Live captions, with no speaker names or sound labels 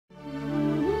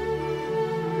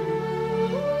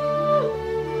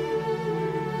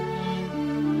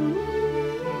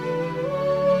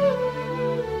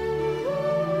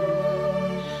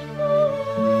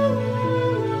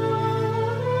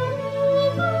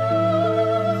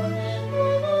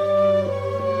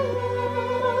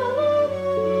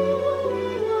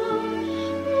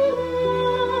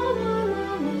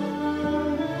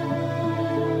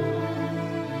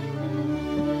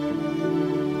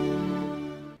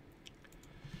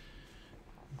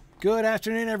Good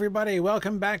afternoon, everybody.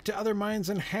 Welcome back to Other Minds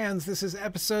and Hands. This is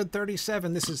episode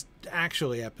 37. This is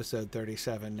actually episode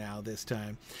 37 now this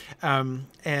time. I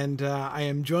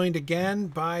am joined again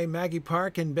by Maggie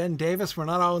Park and Ben Davis. We're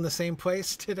not all in the same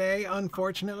place today,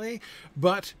 unfortunately,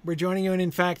 but we're joining you. And in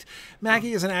fact,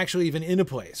 Maggie isn't actually even in a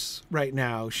place right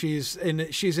now. She's in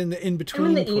the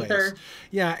in-between place. Ether.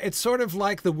 Yeah, it's sort of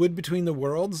like the wood between the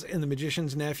worlds in The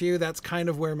Magician's Nephew. That's kind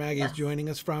of where Maggie's joining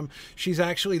us from. She's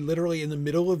actually literally in the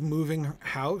middle of moving her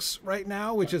house right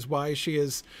now, which is why she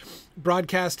is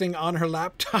broadcasting on her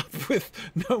laptop with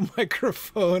no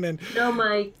microphone and no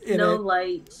mic, no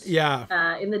light.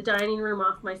 Yeah. In the dining room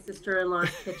off my sister-in-law's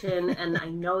kitchen, and I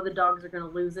know the dogs are going to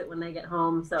lose it when they get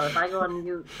home. So if I go on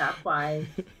mute, that's why.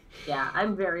 Yeah,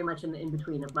 I'm very much in the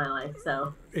in-between of my life.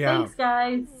 So thanks,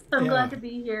 guys. I'm glad to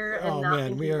be here and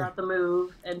thinking about the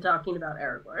move and talking about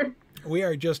Aragorn. We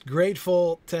are just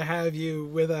grateful to have you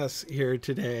with us here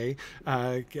today.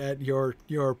 Your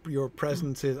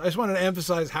presence is. I just wanted to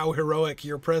emphasize how heroic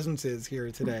your presence is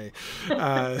here today, so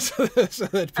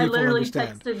that people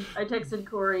understand. I texted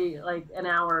Corey like an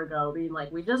hour ago, being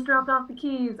like, "We just dropped off the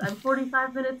keys. I'm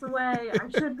 45 minutes away. I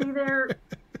should be there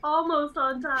almost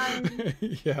on time."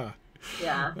 Yeah.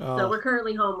 So we're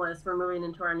currently homeless. We're moving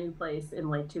into our new place in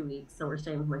like 2 weeks. So we're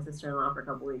staying with my sister-in-law for a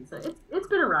couple weeks. So it's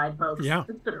been a ride, folks. Yeah.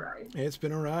 It's been a ride. It's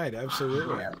been a ride.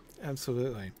 Absolutely.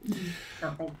 Absolutely.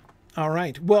 Okay. All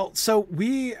right. Well, so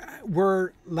we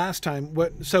were last time.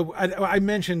 I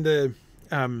mentioned the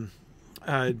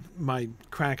my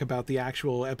crack about the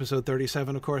actual episode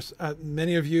 37. Of course,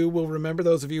 many of you will remember,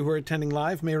 those of you who are attending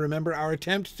live may remember our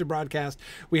attempt to broadcast.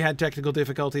 We had technical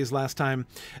difficulties last time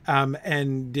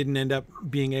and didn't end up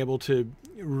being able to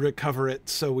recover it.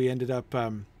 So we ended up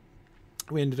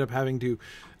having to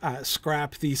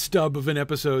scrap the stub of an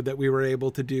episode that we were able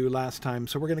to do last time.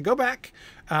 So we're going to go back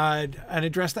and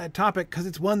address that topic because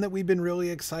it's one that we've been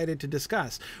really excited to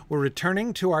discuss. We're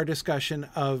returning to our discussion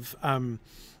of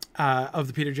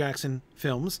the Peter Jackson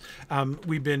films.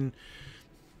 We've been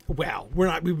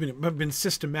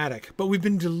systematic, but we've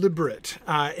been deliberate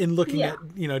in looking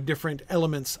at different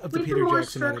elements of the Peter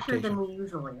Jackson adaptation. Than we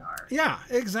usually are. Yeah,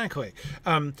 exactly.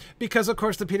 Because of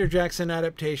course the Peter Jackson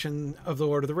adaptation of The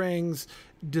Lord of the Rings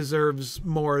deserves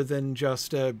more than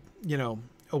just a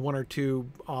one or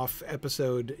two off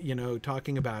episode,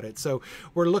 talking about it. So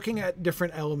we're looking at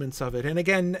different elements of it. And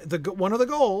again, one of the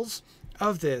goals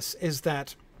of this is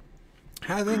that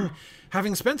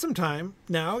having spent some time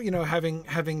now,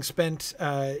 having spent,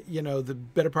 the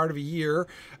better part of a year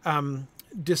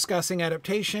discussing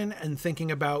adaptation and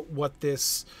thinking about what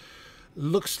this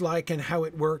looks like and how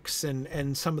it works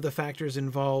and some of the factors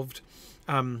involved,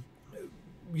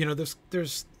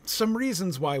 there's some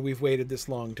reasons why we've waited this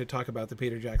long to talk about the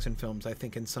Peter Jackson films, I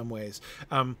think, in some ways,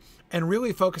 and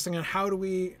really focusing on how do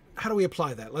we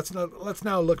apply that. Let's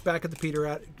now look back at the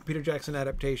Peter Jackson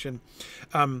adaptation,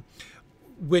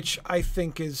 which I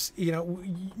think is,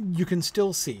 you can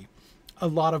still see a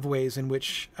lot of ways in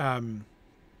which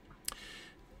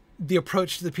the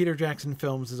approach to the Peter Jackson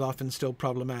films is often still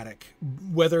problematic,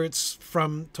 whether it's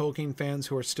from Tolkien fans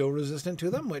who are still resistant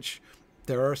to them, which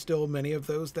there are still many of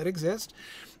those that exist,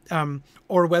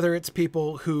 or whether it's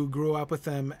people who grew up with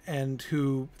them and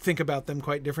who think about them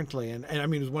quite differently. And I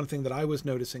mean, it was one thing that I was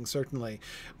noticing, certainly,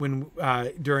 when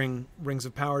during Rings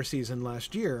of Power season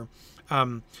last year,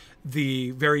 the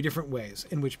very different ways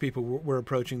in which people were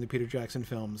approaching the Peter Jackson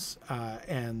films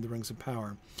and the Rings of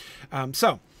Power.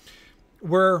 So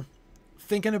we're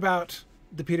thinking about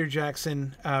the Peter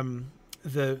Jackson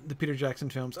the Peter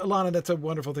Jackson films. Alana, that's a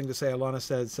wonderful thing to say. Alana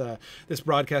says, this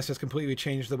broadcast has completely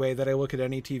changed the way that I look at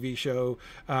any TV show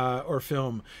or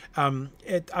film.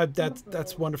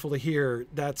 That's wonderful to hear.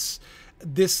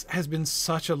 This has been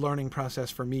such a learning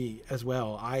process for me as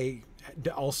well. I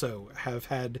also have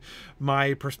had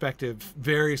my perspective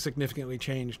very significantly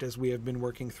changed as we have been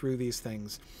working through these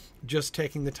things. Just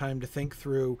taking the time to think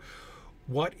through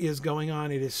what is going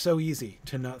on. It is so easy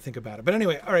to not think about it. But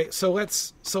anyway, all right, so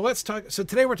let's talk. So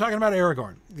today we're talking about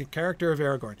Aragorn, the character of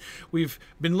Aragorn. We've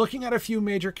been looking at a few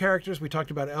major characters. We talked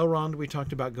about Elrond, we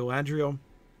talked about Galadriel.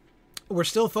 We're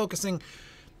still focusing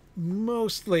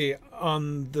mostly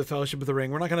on the Fellowship of the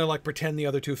Ring. We're not going to pretend the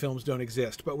other two films don't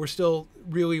exist, but we're still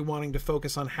really wanting to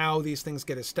focus on how these things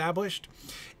get established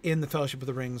in the Fellowship of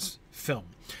the Rings film.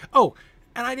 Oh,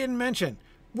 and I didn't mention,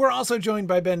 we're also joined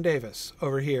by Ben Davis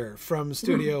over here from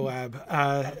Studio Lab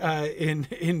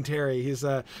in Terry. He's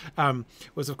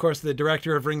was of course the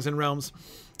director of Rings and Realms,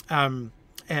 and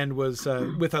was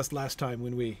with us last time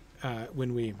when we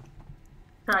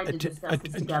tried to discuss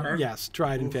this together. Yes,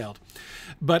 tried and failed.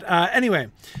 But anyway,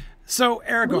 So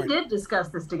Aragorn. We did discuss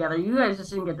this together. You guys just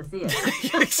didn't get to see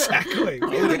it. Exactly.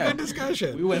 We had a good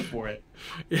discussion. We went for it.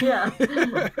 Yeah.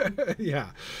 Yeah.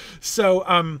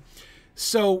 So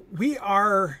we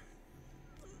are,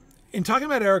 in talking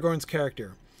about Aragorn's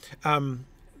character,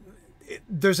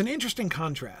 there's an interesting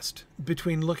contrast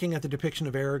between looking at the depiction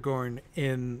of Aragorn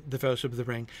in The Fellowship of the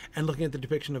Ring and looking at the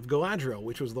depiction of Galadriel,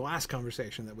 which was the last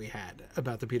conversation that we had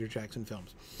about the Peter Jackson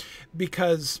films.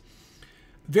 Because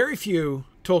very few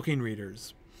Tolkien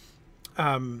readers,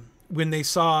 when they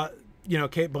saw,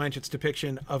 Cate Blanchett's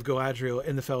depiction of Galadriel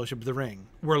in The Fellowship of the Ring,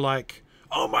 were like,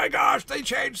 oh my gosh, they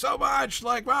changed so much.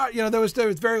 Like, wow, there was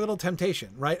very little temptation,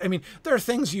 right? I mean, there are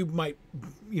things you might,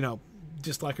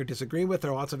 dislike or disagree with.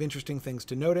 There are lots of interesting things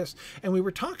to notice. And we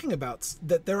were talking about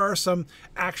that there are some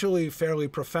actually fairly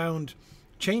profound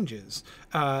changes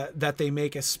that they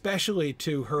make, especially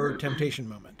to her temptation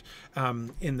moment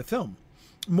in the film,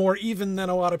 more even than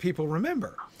a lot of people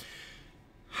remember.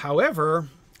 However,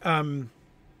 the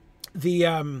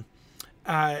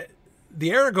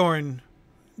Aragorn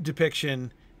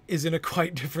depiction is in a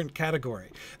quite different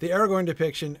category. The Aragorn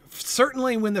depiction,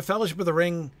 certainly when The Fellowship of the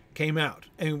Ring came out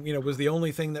and was the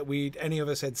only thing that any of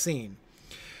us had seen,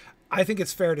 I think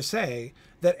it's fair to say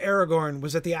that Aragorn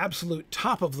was at the absolute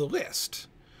top of the list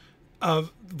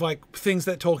of like things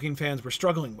that Tolkien fans were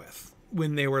struggling with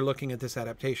when they were looking at this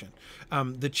adaptation.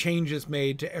 The changes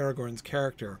made to Aragorn's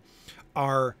character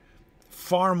are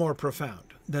far more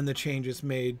profound than the changes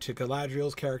made to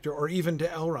Galadriel's character or even to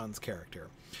Elrond's character.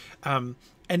 And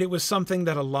it was something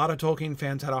that a lot of Tolkien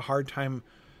fans had a hard time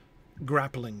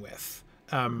grappling with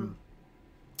when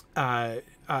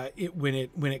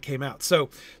it came out. So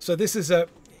this is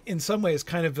in some ways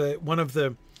kind of one of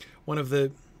the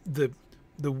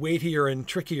weightier and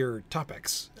trickier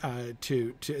topics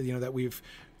to that we've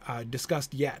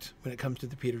discussed yet when it comes to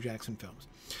the Peter Jackson films.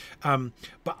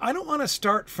 But I don't want to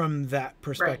start from that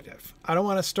perspective. Right. I don't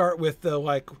want to start with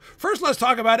the first let's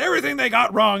talk about everything they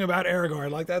got wrong about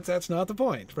Aragorn. Like that's not the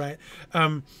point, right?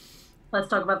 Let's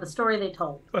talk about the story they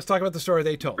told. Let's talk about the story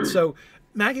they told. So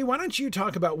Maggie, why don't you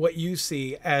talk about what you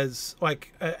see as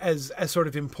as sort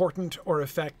of important or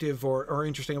effective or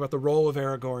interesting about the role of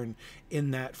Aragorn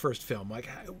in that first film? Like,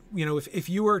 if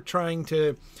you were trying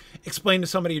to explain to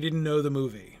somebody who didn't know the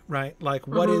movie, right? Like,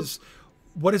 what is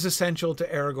essential to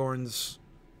Aragorn's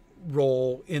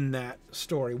role in that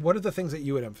story? What are the things that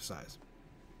you would emphasize?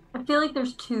 I feel like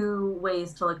there's two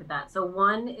ways to look at that. So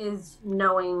one is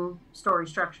knowing story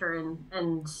structure and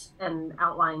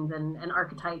outlines and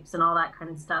archetypes and all that kind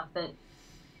of stuff, that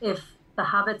if the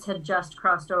hobbits had just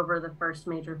crossed over the first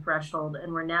major threshold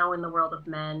and we're now in the world of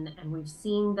men and we've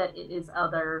seen that it is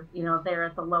other, they're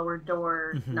at the lower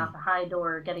door, not the high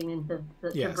door, getting into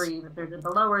to breathe. If they're at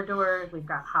the lower door, we've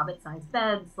got hobbit-sized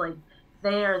beds, like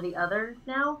they are the other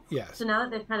now. Yes. So now that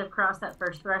they've kind of crossed that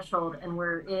first threshold and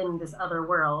we're in this other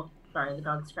world, sorry, the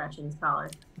dog's scratching his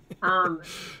collar.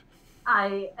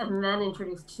 I am then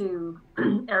introduced to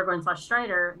Aragorn /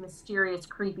 Strider, mysterious,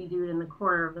 creepy dude in the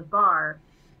corner of the bar.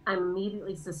 I'm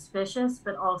immediately suspicious,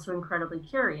 but also incredibly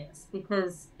curious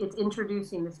because it's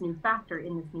introducing this new factor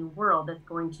in this new world that's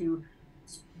going to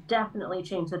definitely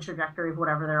change the trajectory of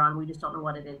whatever they're on. We just don't know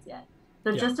what it is yet.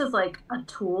 So just as like a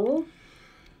tool,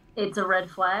 it's a red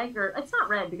flag, or it's not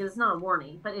red because it's not a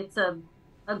warning, but it's a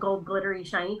gold glittery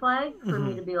shiny flag for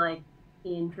me to be like,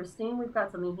 interesting, we've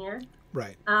got something here.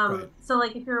 Right. So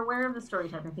like if you're aware of the story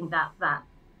type, I think that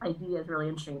idea is really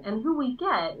interesting. And who we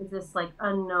get is this like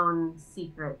unknown,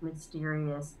 secret,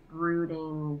 mysterious,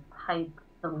 brooding type.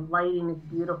 The lighting is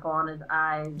beautiful on his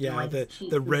eyes. Yeah, like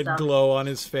the red glow on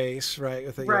his face, right?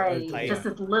 Just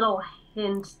this little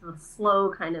hint, the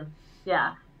slow kind of,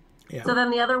 yeah. So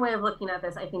then the other way of looking at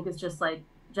this, I think, is just like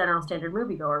general standard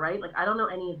moviegoer, right? Like, I don't know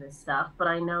any of this stuff, but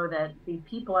I know that the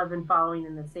people I've been following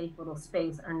in the safe little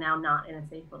space are now not in a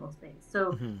safe little space.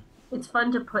 So it's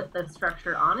fun to put the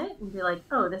structure on it and be like,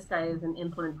 oh, this guy is an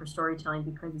implement for storytelling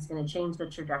because he's going to change the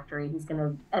trajectory. He's going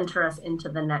to enter us into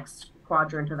the next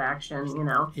quadrant of action,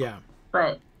 Yeah.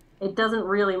 But it doesn't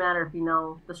really matter if you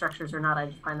know the structures or not. I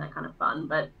just find that kind of fun.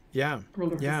 But yeah, I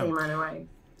think it's the same either way.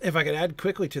 If I could add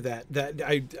quickly to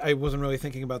that I wasn't really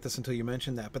thinking about this until you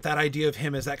mentioned that, but that idea of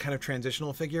him as that kind of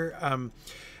transitional figure,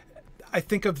 I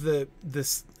think of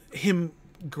him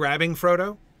grabbing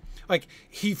Frodo, like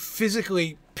he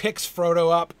physically picks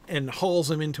Frodo up and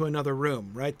hauls him into another room,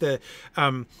 right?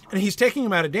 And he's taking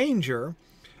him out of danger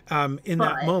in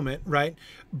that moment, right?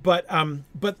 But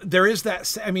there is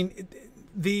that. I mean,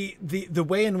 the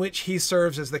way in which he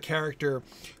serves as the character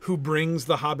who brings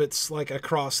the hobbits like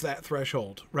across that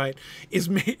threshold, right, is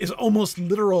almost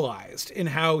literalized in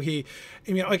how he,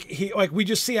 I mean, like we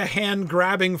just see a hand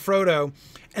grabbing Frodo,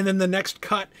 and then the next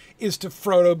cut is to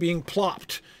Frodo being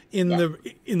plopped in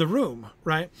the room,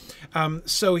 right?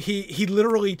 So he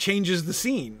literally changes the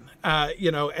scene.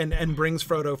 And brings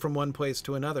Frodo from one place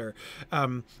to another,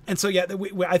 and so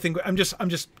I think I'm just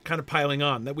kind of piling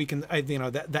on that we can,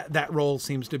 that role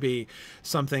seems to be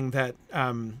something that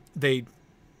they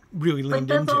really leaned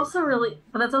into.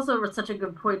 But that's also such a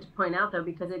good point to point out, though,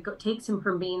 because it takes him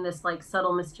from being this like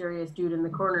subtle, mysterious dude in the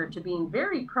corner to being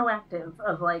very proactive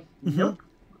of like, nope,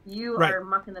 you are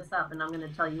mucking this up, and I'm going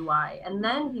to tell you why. And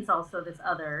then he's also this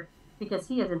other because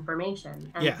he has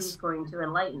information and he's going to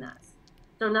enlighten us.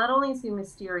 So not only is he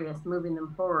mysterious, moving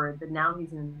them forward, but now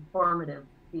he's an informative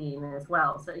being as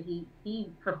well. So he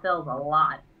fulfills a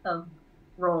lot of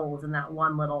roles in that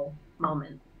one little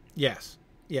moment. Yes.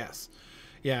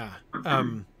 Yeah.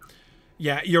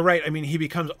 Yeah, you're right. I mean, he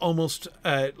becomes almost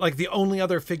like the only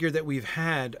other figure that we've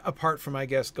had, apart from, I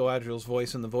guess, Galadriel's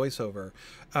voice in the voiceover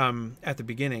at the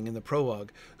beginning in the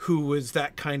prologue, who was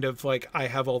that kind of like, I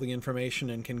have all the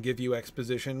information and can give you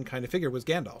exposition kind of figure, was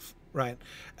Gandalf, right?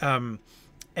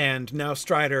 And now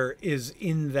Strider is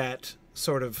in that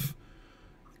sort of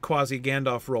quasi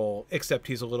Gandalf role, except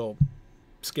he's a little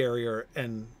scarier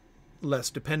and less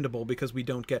dependable because we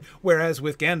don't get. Whereas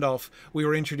with Gandalf, we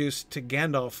were introduced to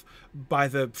Gandalf by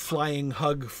the flying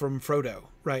hug from Frodo,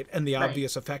 right? And the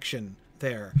obvious affection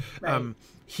there. Right.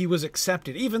 He was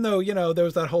accepted, even though, there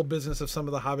was that whole business of some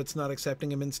of the hobbits not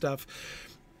accepting him and stuff.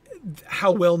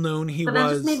 How well known he was. But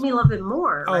that just made me love him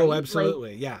more. Right? Oh,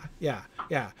 absolutely. Like,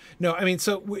 yeah. No, I mean,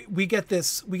 so we get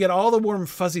all the warm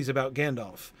fuzzies about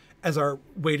Gandalf as our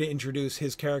way to introduce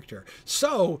his character.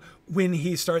 So when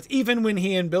he starts, even when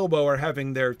he and Bilbo are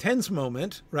having their tense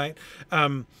moment, right?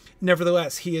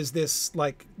 Nevertheless, he is this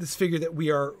figure that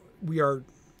we are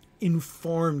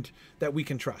informed that we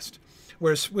can trust.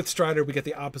 Whereas with Strider, we get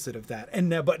the opposite of that.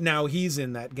 But now he's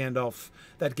in that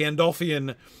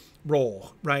Gandalfian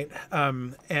role, right?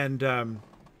 And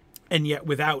yet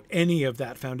without any of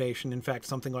that foundation, in fact,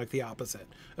 something like the opposite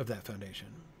of that foundation.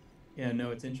 Yeah, no,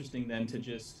 it's interesting then to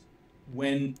just,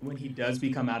 when he does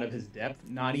become out of his depth,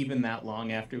 not even that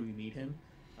long after we meet him,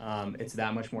 it's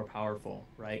that much more powerful,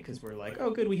 right? Because we're like,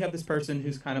 oh, good, we have this person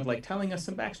who's kind of like telling us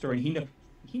some backstory, and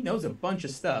he knows a bunch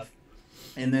of stuff,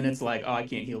 and then it's like, oh, I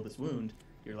can't heal this wound.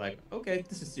 You're like, okay,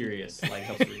 this is serious. Like,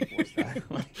 helps reinforce that.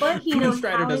 But he knows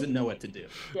Strider doesn't know what to do.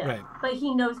 Yeah, right. But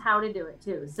he knows how to do it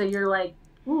too. So you're like,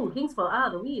 ooh,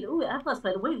 Kingsfell, the weed, ooh, Atlas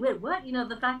play, wait, what?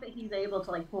 The fact that he's able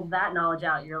to like pull that knowledge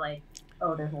out, you're like,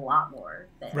 oh, there's a lot more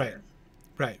there.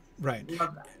 Right.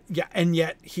 Love that. Yeah, and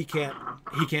yet he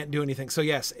can't do anything. So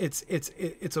yes,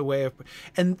 it's a way of,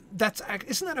 and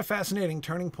isn't that a fascinating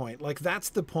turning point? Like that's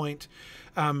the point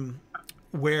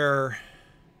where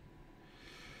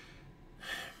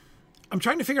I'm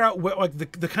trying to figure out what like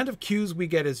the kind of cues we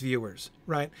get as viewers,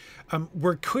 right?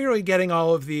 We're clearly getting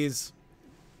all of these,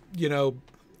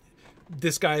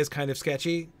 this guy is kind of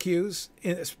sketchy cues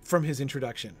from his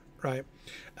introduction, right?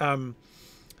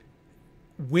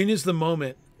 When is the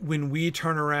moment when we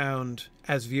turn around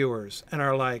as viewers and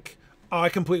are like, oh, I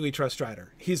completely trust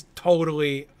Strider. He's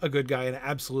totally a good guy and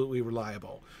absolutely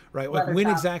reliable, right? Like when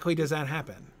exactly does that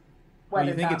happen? Do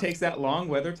you think it takes that long,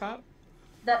 Weathertop?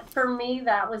 That for me,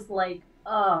 that was like,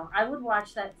 I would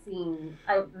watch that scene.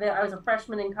 I was a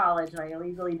freshman in college and I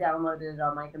illegally downloaded it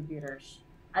on my computer.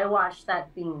 I watched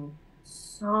that scene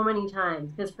so many times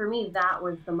because for me, that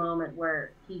was the moment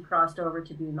where he crossed over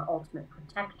to being the ultimate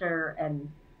protector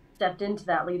and stepped into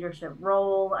that leadership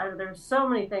role. There's so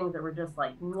many things that were just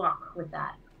like, mwah, with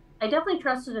that. I definitely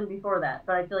trusted him before that,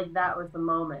 but I feel like that was the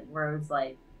moment where it was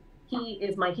like, he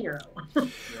is my hero.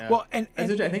 Yeah. Well, and I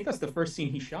think that's the first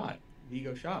scene he shot.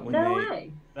 Vigo shot when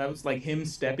that was like him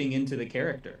stepping into the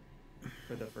character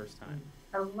for the first time.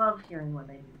 I love hearing what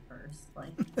they do first.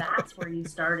 Like that's where you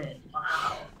started.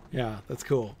 Wow. Yeah, that's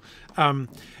cool.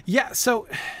 Yeah, so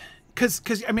because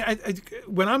I mean, I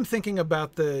when I'm thinking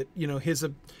about the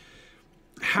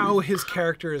how his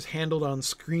character is handled on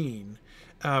screen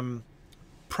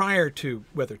prior to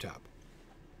Weathertop,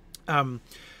 I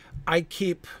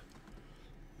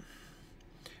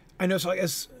know, so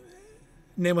as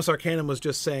Nameless Arcanum was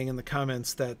just saying in the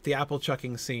comments that the apple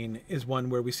chucking scene is one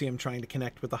where we see him trying to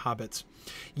connect with the hobbits.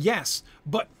 Yes,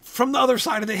 but from the other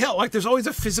side of the hill, like there's always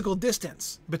a physical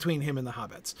distance between him and the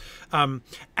hobbits,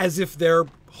 as if they're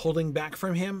holding back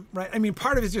from him, right? I mean,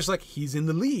 part of it's just like he's in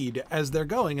the lead as they're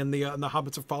going and the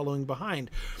hobbits are following behind.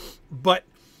 But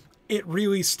it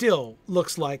really still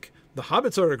looks like the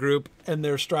hobbits are a group, and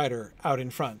there's Strider out in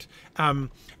front.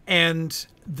 And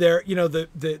there, you know,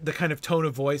 the kind of tone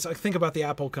of voice, I think about the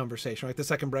Apple conversation, like the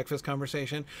second breakfast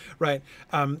conversation, right?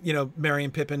 You know, Merry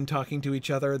and Pippin talking to each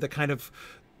other, the kind of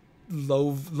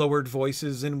lowered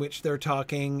voices in which they're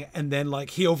talking, and then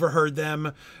like he overheard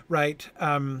them, right?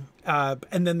 And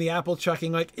then the apple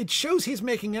chucking, like it shows he's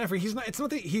making an effort. It's not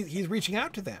that he's reaching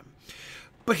out to them,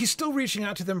 but he's still reaching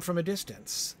out to them from a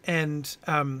distance. And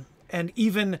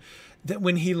even that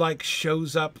when he like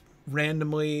shows up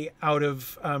randomly out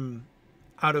of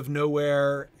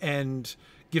nowhere and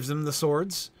gives them the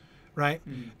swords, right?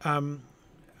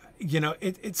 You know,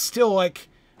 it's still like,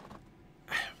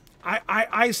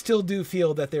 I still do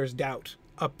feel that there's doubt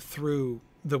up through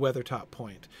the Weathertop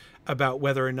point about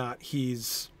whether or not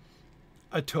he's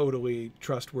a totally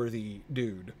trustworthy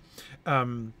dude.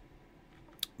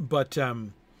 But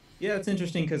yeah, it's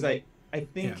interesting because I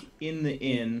think in the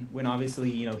inn, when obviously,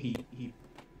 you know, he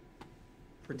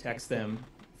protects them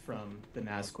from the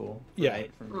Nazgul,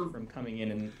 right? From coming in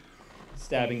and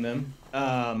stabbing them.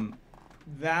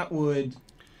 That would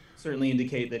certainly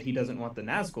indicate that he doesn't want the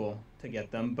Nazgul to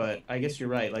get them, but I guess you're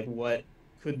right. Like, what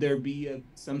could there be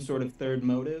some sort of third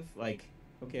motive? Like,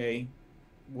 okay,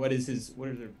 what are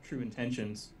their true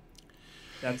intentions?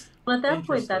 That's well, at that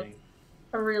point, that's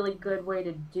a really good way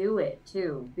to do it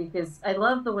too, because I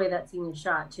love the way that scene is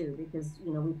shot too, because,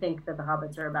 you know, we think that the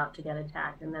hobbits are about to get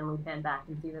attacked, and then we pan back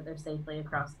and see that they're safely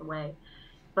across the way.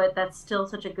 But that's still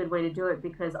such a good way to do it,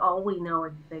 because all we know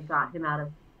is that they got him out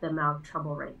of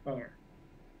trouble right there.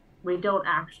 We don't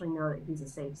actually know that he's a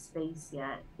safe space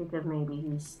yet, because maybe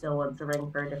he still wants the ring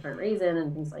for a different reason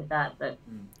and things like that. But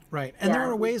right, and there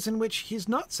are ways in which he's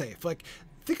not safe. Like,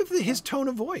 think of his tone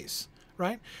of voice,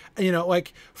 right? You know,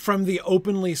 like from the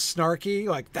openly snarky,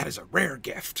 like that is a rare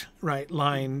gift, right,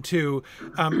 line to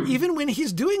even when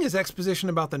he's doing his exposition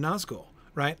about the Nazgul,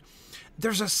 right?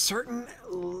 There's a certain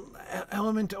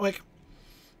element, like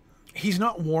he's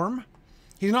not warm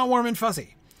and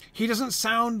fuzzy. He doesn't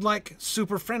sound like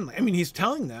super friendly. I mean, he's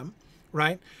telling them,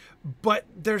 right? But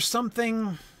there's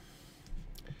something,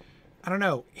 I don't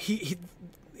know. His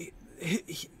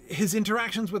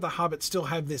interactions with the Hobbit still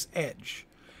have this edge,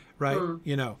 right?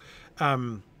 You know,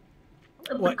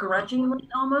 begrudgingly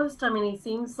almost. I mean, he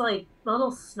seems like a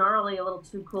little snarly, a little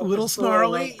too cool. A little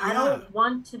snarly. Like, I don't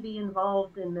want to be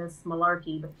involved in this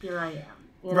malarkey, but here I am.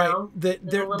 You know? There's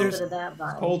a little bit of that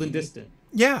vibe. Cold and distant.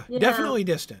 Yeah, definitely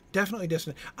distant.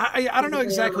 I don't know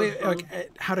exactly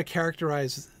like how to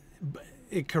characterize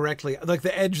it correctly. Like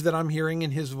the edge that I'm hearing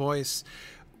in his voice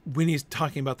when he's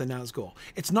talking about the Nazgul.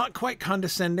 It's not quite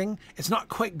condescending. It's not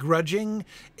quite grudging.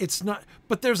 It's not,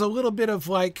 but there's a little bit of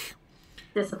like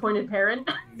disappointed parent.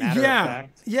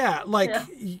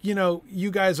 You know,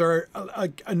 you guys are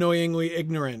annoyingly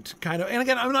ignorant, kind of. And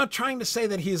again, I'm not trying to say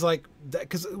that he's like that,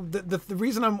 because the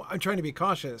reason I'm trying to be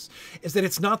cautious is that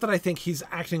it's not that I think he's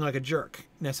acting like a jerk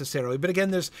necessarily, but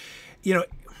again, there's, you know,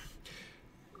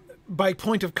 by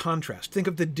point of contrast, think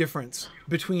of the difference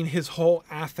between his whole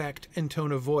affect and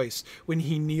tone of voice when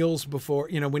he kneels before,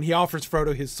 you know, when he offers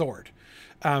Frodo his sword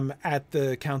at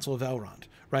the Council of Elrond,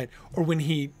 right? Or when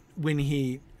he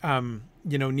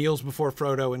you know, kneels before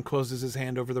Frodo and closes his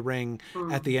hand over the ring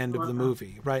at the end of the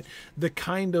movie, right? The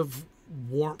kind of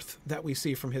warmth that we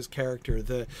see from his character,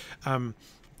 the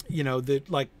you know, the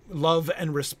like love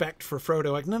and respect for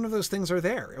Frodo, like none of those things are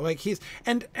there. Like he's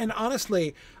and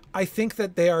honestly, I think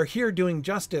that they are here doing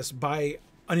justice by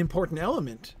an important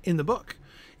element in the book.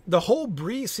 The whole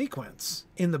Bree sequence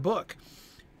in the book,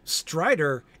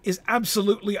 Strider is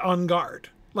absolutely on guard.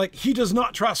 Like he does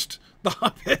not trust the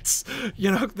hobbits,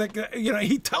 you know,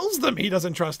 he tells them he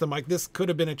doesn't trust them. Like this could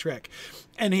have been a trick.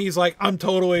 And he's like, I'm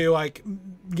totally like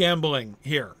gambling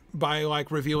here by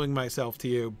like revealing myself to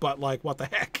you, but like, what the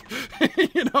heck,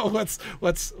 you know,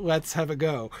 let's have a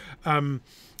go.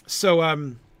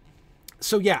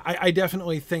 So yeah, I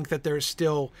definitely think that there's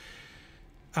still,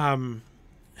 to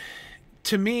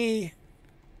me,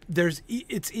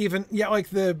 it's even, like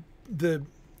the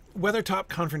Weathertop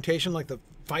confrontation, like the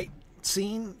fight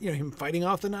scene, you know, him fighting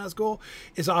off the Nazgul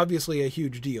is obviously a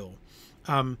huge deal.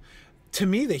 To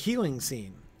me, the healing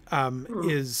scene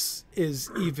is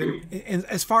even, and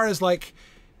as far as like,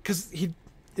 because he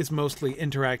is mostly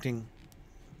interacting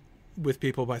with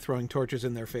people by throwing torches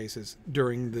in their faces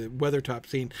during the Weathertop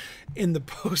scene. In the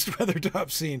post-Weathertop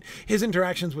scene, his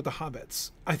interactions with the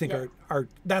hobbits, I think, are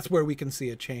that's where we can see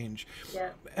a change. Yeah.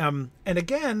 And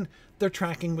again, they're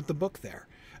tracking with the book there.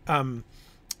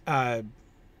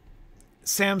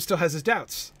 Sam still has his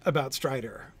doubts about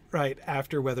Strider, right,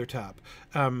 after Weathertop.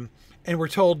 And we're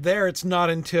told there it's not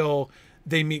until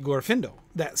they meet Glorfindel,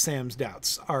 that Sam's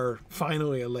doubts are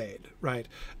finally allayed, right?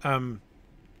 And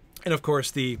of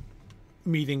course, the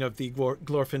meeting of the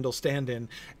Glorfindel stand-in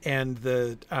and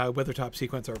the Weathertop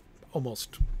sequence are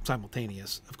almost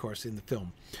simultaneous, of course, in the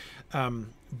film.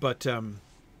 But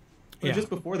just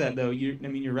before that, though,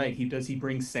 you're right. He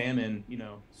brings Sam in,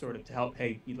 sort of to help.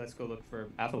 Hey, let's go look for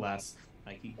Athelas.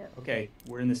 Like, okay,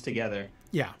 we're in this together.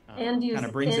 Yeah. And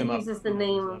uses the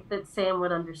name that Sam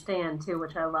would understand too,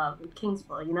 which I love.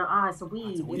 Kingsful, it's a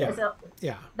weed.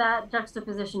 Yeah. That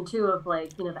juxtaposition too of the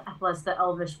Athelas, the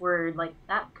Elvish word, like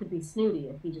that could be snooty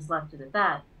if he just left it at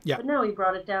that. Yeah. But no, he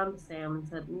brought it down to Sam and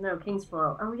said, no,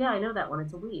 Kingsful. Oh yeah, I know that one.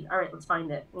 It's a weed. All right, let's find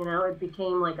it. It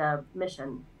became like a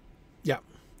mission. Yeah.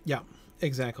 Yeah.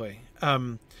 Exactly.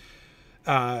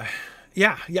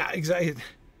 Exactly.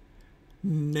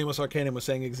 Nameless Arcanum was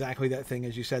saying exactly that thing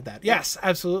as you said that. Yes,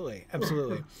 absolutely.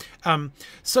 I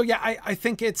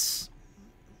think it's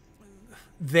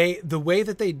the way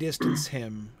that they distance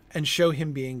him and show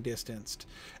him being distanced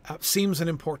seems an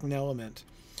important element.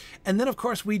 And then, of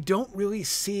course, we don't really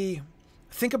think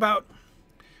about,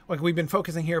 like we've been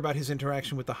focusing here about his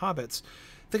interaction with the hobbits.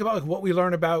 Think about what we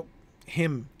learn about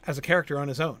him as a character on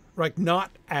his own, right?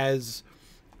 Not as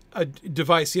a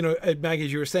device, Maggie,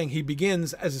 as you were saying, he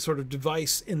begins as a sort of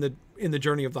device in the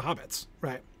journey of the hobbits,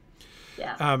 right?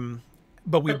 Yeah.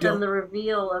 But then the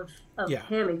reveal of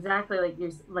him, exactly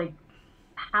like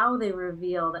how they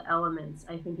reveal the elements,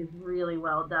 I think is really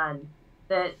well done.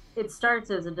 That it starts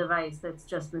as a device that's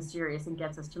just mysterious and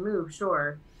gets us to move,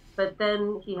 sure, but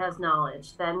then he has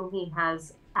knowledge, then he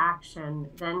has action,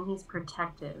 then he's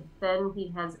protective, then he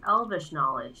has elvish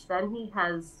knowledge, then he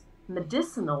has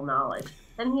medicinal knowledge,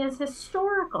 and he has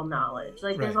historical knowledge.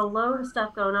 Like, there's a load of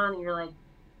stuff going on, and you're like,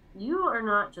 you are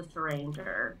not just a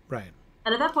ranger. Right.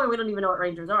 And at that point, we don't even know what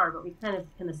rangers are, but we kind of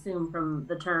can assume from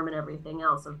the term and everything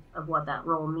else of what that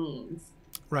role means.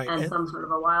 Right. And some sort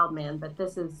of a wild man. But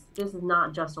this is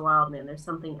not just a wild man. There's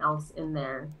something else in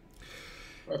there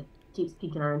that keeps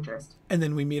piquing our interest. And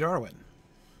then we meet Arwen,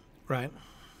 right?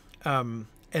 And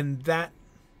that,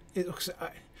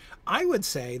 I would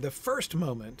say the first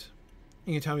moment,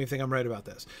 you can tell me if you think I'm right about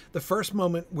this, the first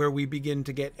moment where we begin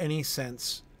to get any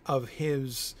sense of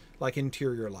his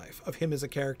interior life, of him as a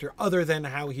character, other than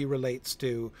how he relates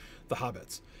to the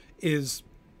hobbits, is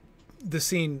the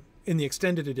scene in the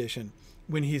extended edition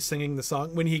when he's singing the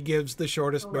song, when he gives the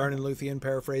shortest Beren and Luthien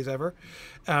paraphrase ever,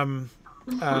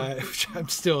 which I'm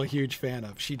still a huge fan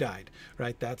of. She died,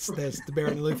 right? That's the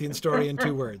Beren and Luthien story in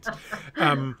 2 words.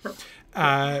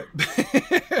 But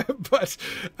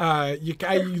you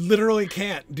literally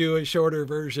can't do a shorter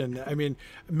version. I mean,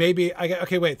 maybe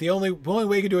the only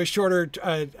way you can do a shorter,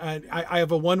 I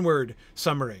have a 1-word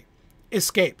summary: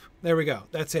 escape. There we go.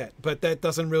 That's it. But that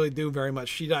doesn't really do very much.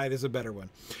 She died is a better one.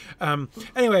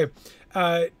 Anyway,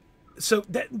 so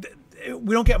that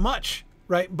we don't get much,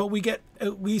 right? But we get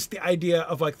at least the idea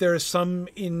of there is some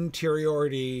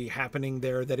interiority happening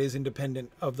there that is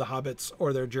independent of the hobbits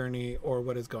or their journey or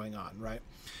what is going on, right?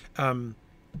 And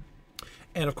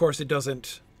of course, it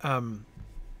doesn't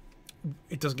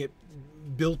get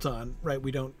built on, right?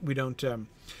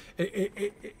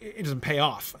 It doesn't pay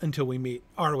off until we meet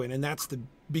Arwen, and that's the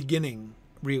beginning,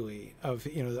 really, of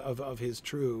his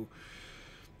true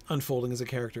unfolding as a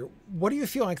character. What do you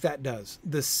feel like that does?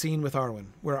 This scene with Arwen,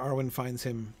 where Arwen finds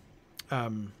him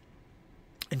and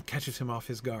catches him off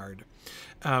his guard,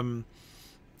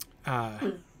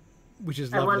 which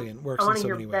is lovely and works in so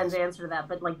many ways. I want to hear Ben's answer to that,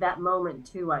 but that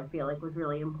moment too, I feel was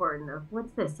really important. Of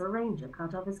what's this? A ranger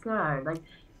caught off his guard.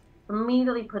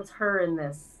 Immediately puts her in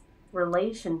this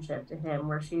relationship to him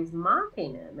where she's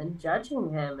mocking him and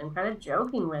judging him and kind of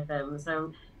joking with him.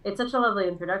 So it's such a lovely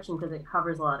introduction because it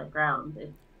covers a lot of ground.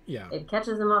 It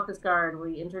catches him off his guard.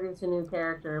 We introduce a new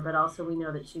character, but also we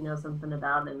know that she knows something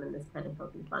about him and is kind of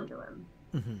poking fun to him.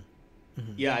 Mm-hmm.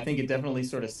 Mm-hmm. Yeah, I think it definitely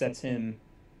sort of sets him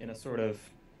in a sort of,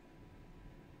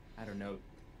 I don't know,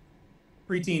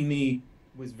 preteen me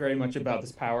was very much about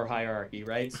this power hierarchy,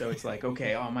 right? So it's like,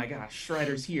 okay, oh my gosh,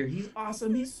 Strider's here. He's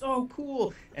awesome. He's so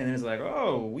cool. And then it's like,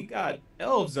 oh, we got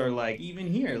elves are even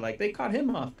here. They caught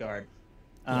him off guard.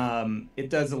 It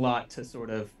does a lot to sort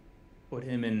of put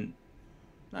him in,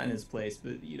 not in his place,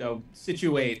 but,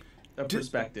 situate a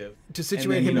perspective. To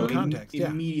situate him in context,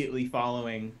 immediately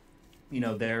following,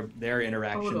 their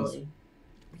interactions. Totally.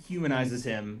 Humanizes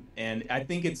him. And I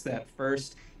think it's that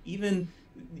first, even...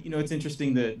 it's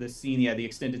interesting, the scene, the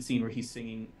extended scene where he's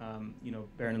singing,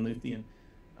 Beren and Luthien,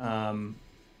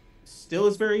 still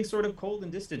is very sort of cold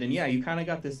and distant. And you kind of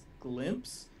got this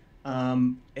glimpse, but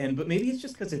maybe it's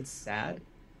just because it's sad.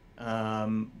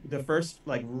 The first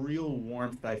real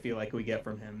warmth I feel like we get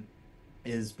from him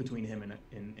is between him and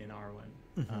Arwen.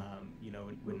 Mm-hmm. You know,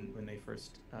 when they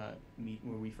first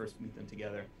when we first meet them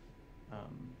together.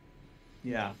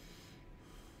 Yeah.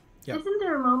 Yep. Isn't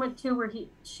there a moment too where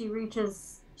she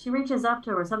reaches up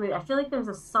to her or something? I feel like there's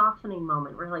a softening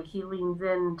moment where like he leans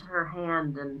into her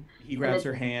hand and he grabs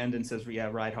her hand and says, "Yeah,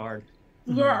 ride hard."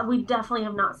 Yeah, we definitely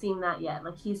have not seen that yet.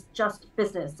 Like he's just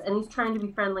business, and he's trying to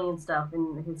be friendly and stuff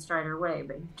in his Strider way,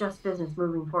 but just business,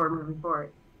 moving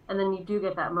forward. And then you do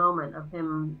get that moment of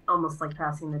him almost like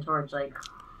passing the torch, like,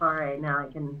 all right, now I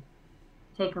can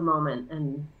take a moment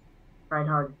and ride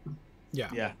hard.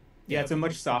 Yeah. It's a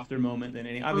much softer moment than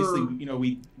any. Obviously, you know,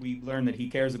 we learn that he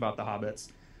cares about the hobbits,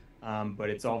 but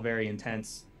it's all very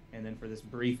intense. And then for this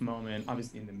brief moment,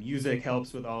 obviously, the music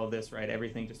helps with all of this, right?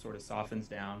 Everything just sort of softens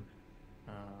down.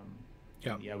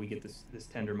 We get this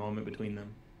tender moment between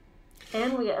them.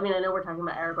 And I know we're talking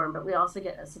about Aragorn, but we also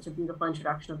get such a beautiful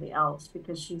introduction of the elves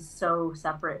because she's so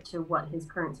separate to what his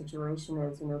current situation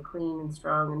is, you know, clean and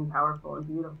strong and powerful and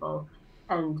beautiful.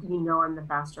 And you know I'm the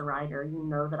faster rider. You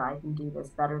know that I can do this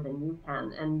better than you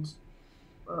can. And,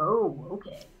 oh,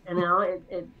 okay. And, you know,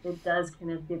 it does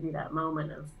kind of give you that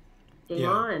moment of, game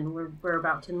on. We're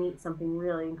about to meet something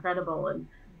really incredible. And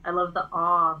I love the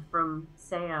awe from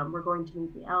Sam. We're going to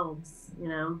meet the elves, you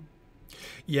know?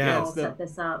 Yeah. It's set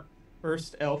this up.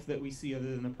 First elf that we see other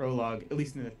than the prologue, at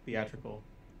least in the theatrical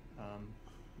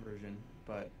version.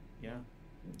 But, yeah.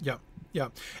 Yeah.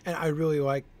 And I really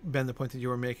like, Ben, the point that you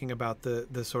were making about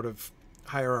the sort of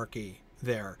hierarchy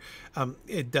there.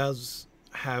 It does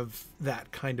have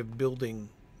that kind of building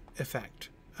effect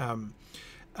I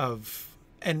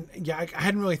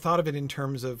hadn't really thought of it in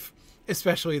terms of,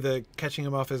 especially the catching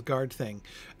him off his guard thing,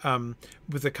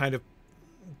 with the kind of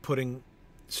putting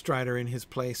Strider in his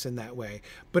place in that way.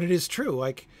 But it is true,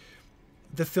 like,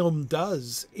 the film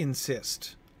does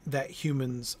insist that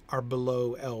humans are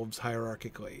below elves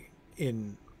hierarchically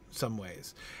in some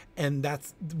ways. And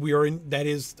that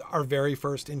is our very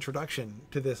first introduction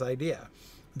to this idea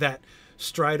that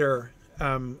Strider,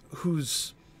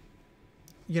 whose,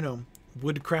 you know,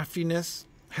 woodcraftiness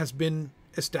has been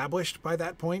established by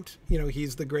that point. You know,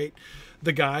 he's the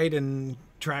guide and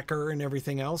tracker and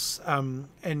everything else.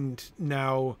 And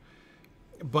now,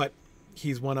 but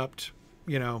he's one-upped,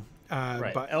 you know.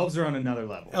 Right. But elves are on another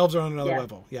level.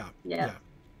 Level. Yeah.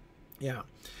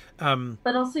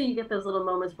 But also you get those little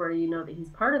moments where you know that he's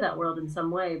part of that world in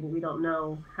some way, but we don't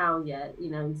know how yet. You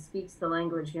know, he speaks the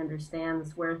language, he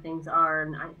understands where things are,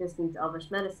 and this needs elvish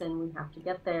medicine, we have to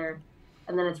get there.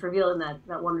 And then it's revealed in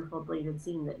that wonderful deleted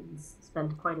scene that he's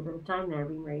spent quite a bit of time there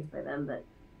being raised by them. But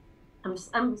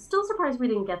I'm still surprised we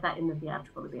didn't get that in the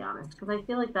theatrical, to be honest, because I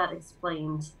feel like that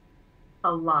explains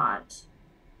a lot.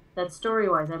 That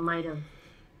story-wise, I might have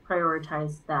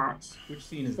prioritized that. Which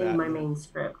scene is in that? My main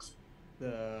script.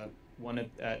 The one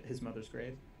at his mother's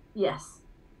grave? Yes.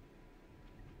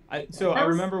 I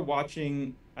remember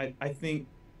watching, I think,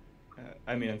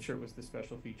 I'm sure it was the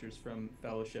special features from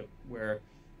Fellowship, where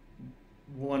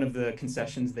one of the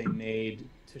concessions they made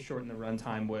to shorten the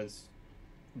runtime was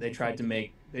they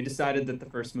decided that the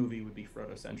first movie would be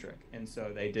Frodo-centric. And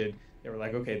so they were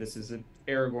like, okay, this is an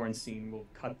Aragorn scene, we'll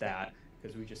cut that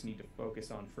because we just need to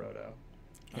focus on Frodo.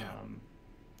 Yeah.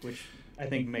 Which I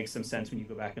think makes some sense when you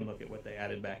go back and look at what they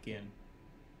added back in.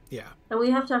 Yeah. And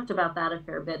we have talked about that a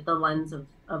fair bit, the lens of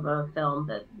a film,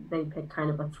 that they pick kind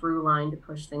of a through line to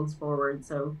push things forward.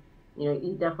 So, you know,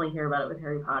 you definitely hear about it with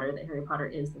Harry Potter, that Harry Potter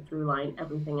is the through line.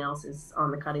 Everything else is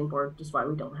on the cutting board, which is why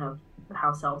we don't have the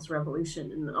House Elves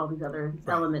Revolution and all these other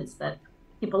elements that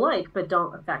people like, but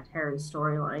don't affect Harry's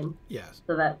storyline. Yes.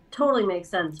 So that totally makes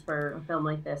sense for a film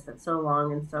like this that's so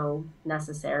long and so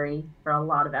necessary for a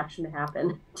lot of action to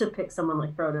happen, to pick someone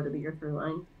like Frodo to be your through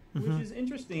line. Mm-hmm. Which is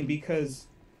interesting because,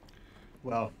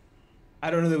 well, I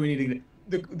don't know that we need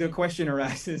to... The question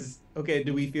arises, okay,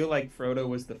 do we feel like Frodo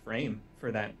was the frame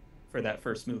for that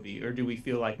first movie, or do we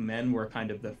feel like men were kind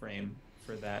of the frame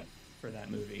for that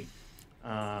movie?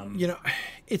 You know,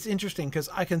 it's interesting because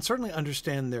I can certainly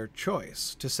understand their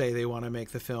choice to say they want to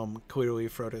make the film clearly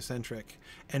Frodo-centric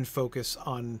and focus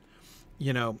on,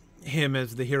 you know, him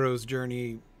as the hero's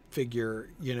journey figure,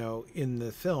 you know, in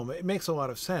the film. It makes a lot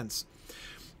of sense.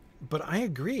 But I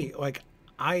agree. Like,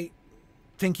 I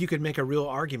think you could make a real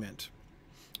argument.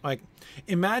 Like,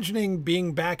 imagining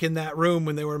being back in that room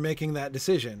when they were making that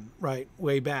decision, right,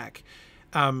 way back.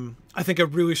 I think a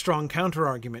really strong counter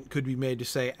argument could be made to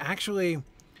say, actually,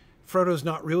 Frodo's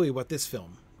not really what this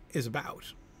film is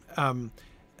about.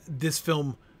 This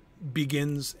film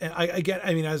begins, and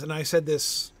I said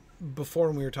this before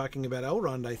when we were talking about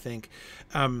Elrond, I think,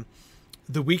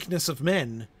 the weakness of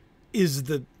men is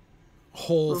the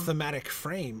whole thematic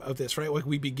frame of this, right? Like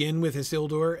we begin with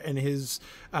Isildur and his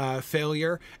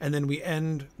failure, and then we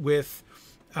end with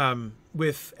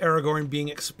Aragorn being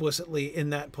explicitly in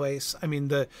that place. I mean,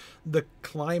 the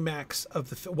climax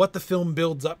of what the film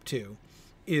builds up to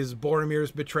is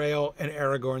Boromir's betrayal and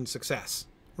Aragorn's success,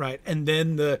 right? And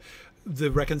then the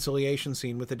reconciliation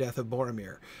scene with the death of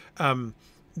Boromir.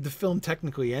 The film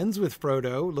technically ends with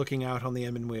Frodo looking out on the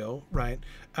Emyn Muil, right?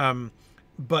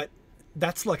 But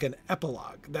that's like an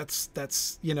epilogue.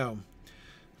 That's you know,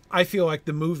 I feel like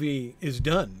the movie is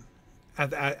done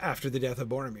after the death of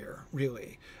Boromir,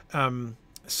 really.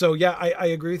 So yeah, I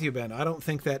agree with you, Ben. I don't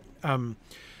think that,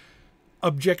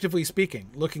 objectively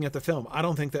speaking, looking at the film, I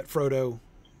don't think that Frodo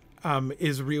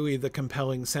is really the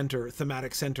compelling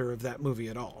thematic center of that movie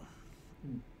at all.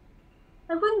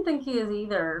 I wouldn't think he is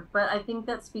either, but I think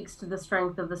that speaks to the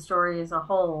strength of the story as a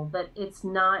whole, that it's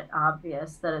not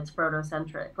obvious that it's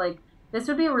Frodo-centric. Like, this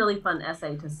would be a really fun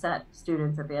essay to set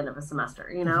students at the end of a semester,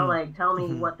 you know, like tell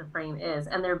me what the frame is,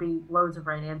 and there'd be loads of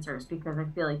right answers, because I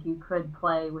feel like you could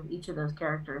play with each of those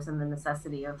characters and the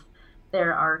necessity of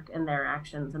their arc and their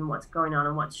actions and what's going on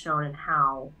and what's shown and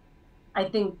how. I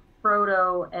think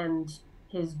Frodo and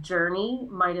his journey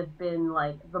might have been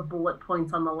like the bullet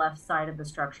points on the left side of the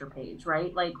structure page,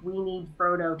 right? Like, we need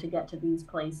Frodo to get to these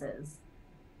places,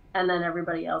 and then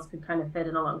everybody else could kind of fit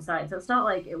in alongside. So it's not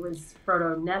like it was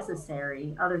Frodo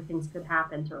necessary. Other things could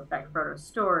happen to affect Frodo's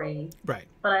story. Right.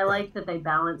 But I like that they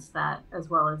balanced that as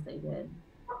well as they did.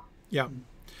 Yeah.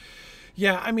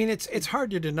 Yeah, I mean, it's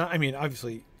hard to deny. I mean,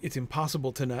 obviously, it's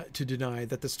impossible to deny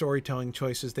that the storytelling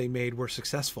choices they made were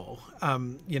successful.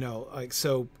 You know, like,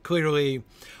 so clearly,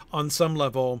 on some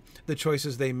level, the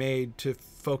choices they made to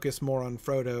focus more on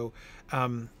Frodo,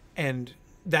 and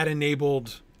that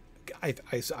enabled, I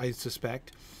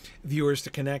suspect, viewers to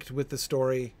connect with the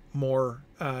story more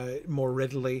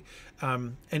readily,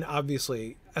 and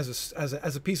obviously, as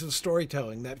a piece of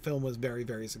storytelling, that film was very,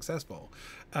 very successful.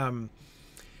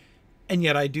 And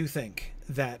yet I do think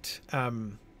that I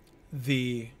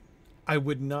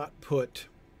would not put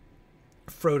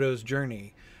Frodo's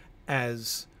journey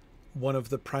as one of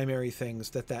the primary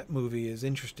things that movie is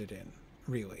interested in,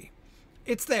 really.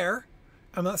 It's there.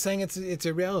 I'm not saying it's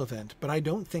irrelevant, but I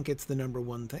don't think it's the number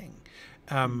one thing.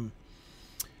 You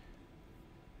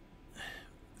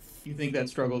think that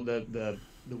struggle, the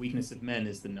weakness of men,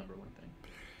 is the number one thing?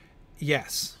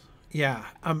 Yes. Yeah.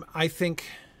 I think...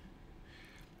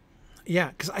 Yeah,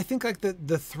 because I think like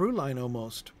the through line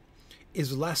almost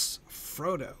is less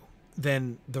Frodo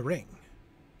than the ring,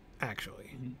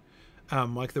 actually.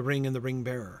 Like the ring and the ring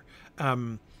bearer.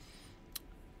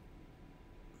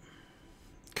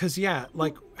 Because, yeah,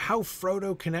 like how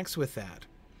Frodo connects with that,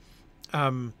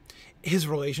 his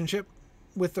relationship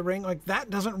with the ring, like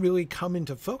that doesn't really come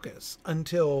into focus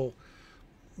until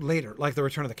later, like the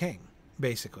Return of the King,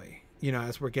 basically, you know,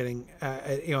 as we're getting,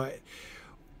 you know,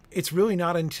 it's really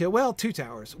not until, well, Two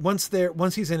Towers. Once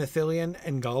he's in Ithilien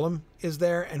and Gollum is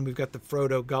there, and we've got the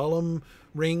Frodo Gollum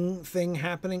ring thing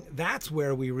happening. That's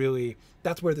where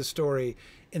the story,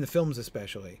 in the films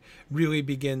especially, really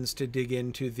begins to dig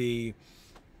into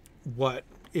what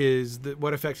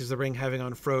effect is the ring having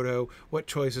on Frodo? What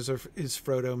choices is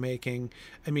Frodo making?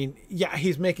 I mean, yeah,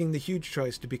 he's making the huge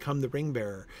choice to become the ring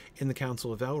bearer in the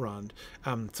Council of Elrond.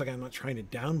 It's like, I'm not trying to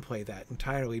downplay that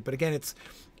entirely, but again, it's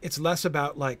less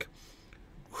about like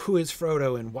who is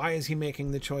Frodo and why is he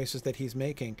making the choices that he's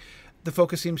making. The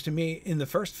focus seems to me in the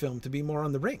first film to be more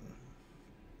on the ring.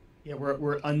 Yeah,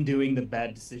 we're undoing the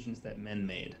bad decisions that men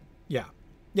made. Yeah.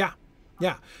 That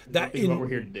is what we're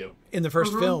here to do. In the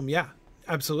first film, yeah,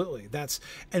 absolutely.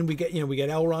 And we get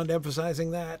Elrond emphasizing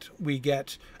that. We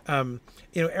get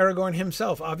Aragorn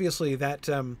himself, obviously, that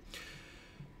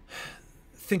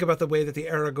think about the way that the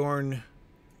Aragorn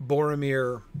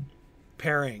Boromir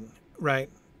pairing,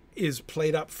 right, is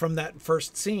played up from that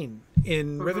first scene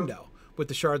in Rivendell with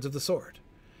the shards of the sword.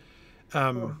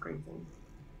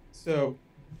 So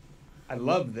I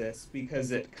love this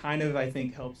because it kind of, I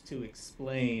think, helps to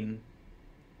explain,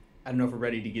 I don't know if we're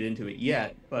ready to get into it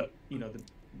yet, but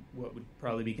what would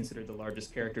probably be considered the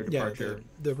largest character departure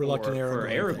the reluctant for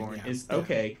Aragorn thing, is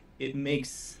okay. It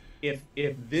makes, if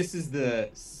this is the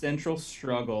central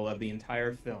struggle of the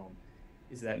entire film,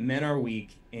 is that men are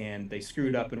weak and they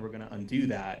screwed up and we're going to undo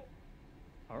that.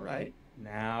 All right,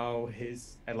 now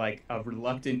a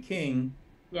reluctant king,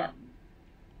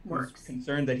 works.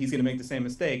 Concerned that he's going to make the same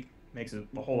mistake makes a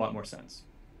whole lot more sense.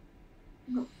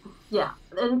 Yeah,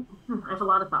 and I have a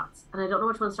lot of thoughts, and I don't know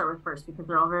which one to start with first because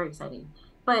they're all very exciting.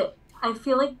 But I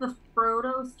feel like the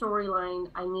Frodo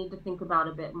storyline I need to think about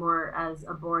a bit more as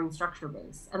a boring structure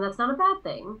base, and that's not a bad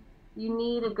thing. you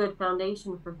need a good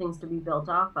foundation for things to be built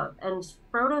off of. And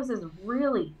Frodo's is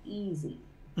really easy.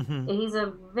 Mm-hmm. He's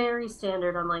a very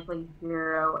standard, unlikely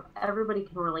hero. Everybody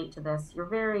can relate to this. You're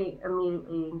very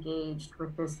immediately engaged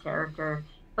with this character,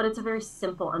 but it's a very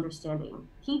simple understanding.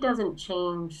 He doesn't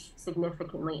change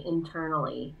significantly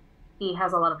internally. He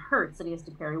has a lot of hurts that he has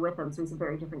to carry with him, so he's a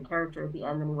very different character at the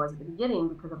end than he was at the beginning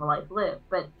because of a life lived.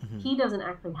 But he doesn't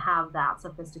actually have that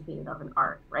sophisticated of an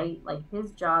arc, right? Like,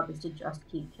 his job is to just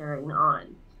keep carrying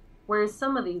on. Whereas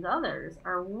some of these others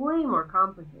are way more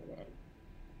complicated.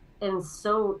 And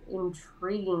so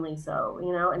intriguingly so,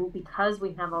 you know, and because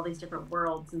we have all these different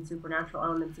worlds and supernatural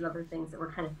elements and other things that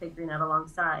we're kind of figuring out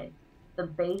alongside, the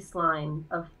baseline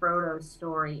of Frodo's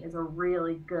story is a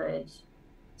really good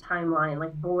timeline,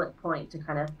 like bullet point to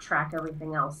kind of track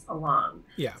everything else along.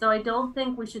 Yeah. So I don't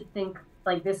think we should think,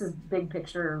 like, this is big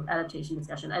picture adaptation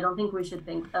discussion. I don't think we should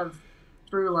think of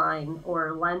through line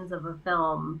or lens of a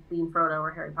film being Frodo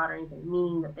or Harry Potter or anything,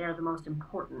 meaning that they're the most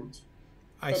important.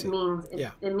 It means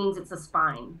it's a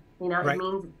spine. You know, right. It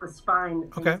means it's the spine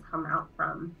that things come out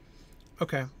from.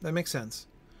 Okay, that makes sense.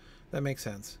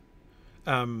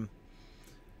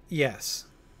 Yes.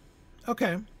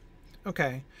 Okay.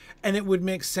 And it would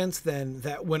make sense then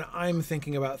that when I'm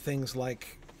thinking about things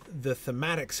like the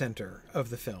thematic center of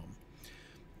the film,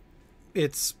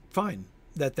 it's fine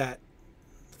that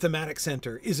thematic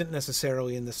center isn't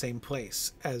necessarily in the same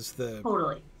place as the...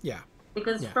 Totally. Yeah.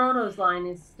 Because Frodo's line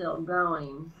is still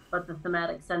going, but the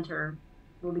thematic center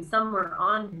will be somewhere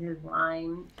on his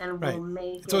line and will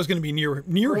make it's always going to be near him,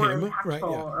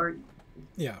 right?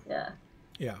 Yeah.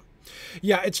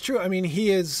 Yeah, it's true. I mean,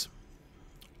 he is,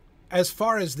 as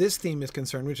far as this theme is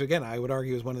concerned, which again I would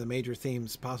argue is one of the major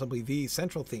themes, possibly the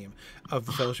central theme of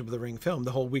the Fellowship of the Ring film,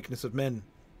 the whole weakness of men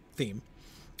theme.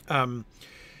 Frodo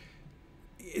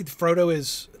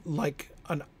is like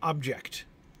an object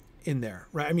in there,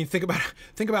 right? I mean, think about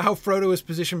how Frodo is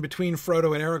positioned between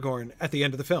Frodo and Aragorn at the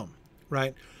end of the film,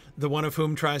 right? The one of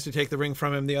whom tries to take the ring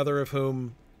from him, the other of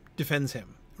whom defends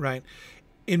him, right?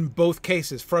 In both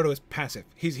cases, Frodo is passive.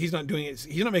 He's not doing it.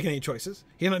 He's not making any choices.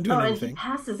 He's not doing anything. And he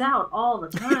passes out all the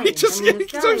time. He's just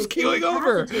keeling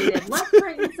over. Left,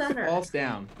 right, and center. Falls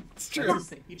down. It's true.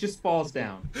 He just falls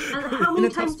down. And how many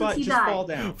times does he die? Fall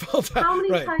down. How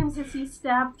many times has he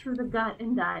stabbed through the gut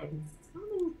and dies? So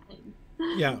many times.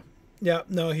 Yeah.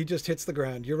 No, he just hits the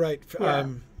ground. You're right. Yeah.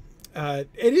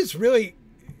 It is really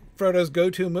Frodo's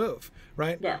go-to move,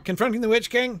 right? Yeah. Confronting the Witch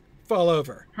King, fall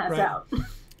over. Pass out.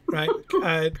 Right.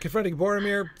 Confronting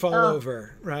Boromir, fall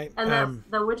over. Right. And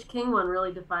the Witch King one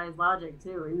really defies logic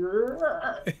too.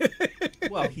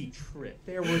 Well, he tripped.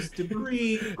 There was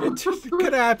debris. It just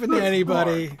could happen to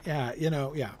anybody. Yeah.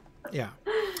 Yeah.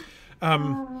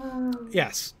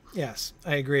 Yes,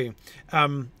 I agree.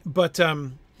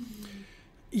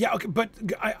 Yeah, okay, but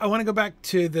I want to go back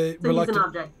to the reluctant... He's an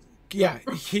object. Yeah,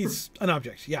 he's an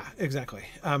object. Yeah, exactly.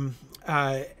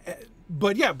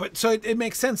 But so it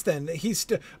makes sense then. He's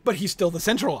still the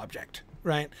central object,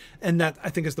 right? And that, I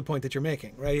think, is the point that you're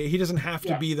making, right? He doesn't have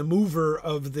to be the mover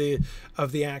of the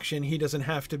action. He doesn't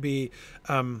have to be,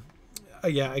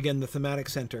 again, the thematic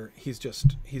center. He's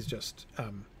just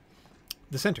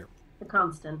the center. The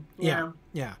constant. Yeah.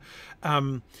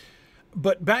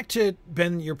 But back to,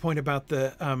 Ben, your point about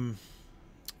the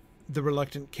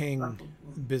reluctant king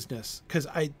business, because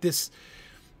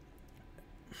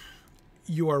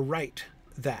you are right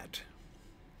that.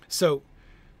 So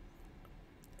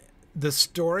the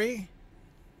story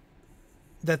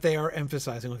that they are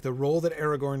emphasizing, like the role that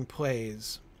Aragorn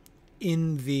plays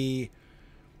in the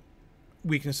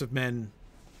weakness of men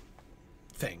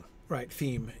theme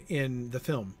in the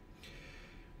film,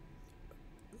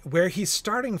 where he's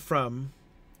starting from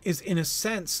is, in a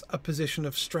sense, a position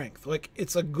of strength. Like,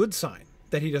 it's a good sign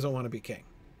that he doesn't want to be king.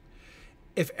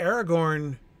 If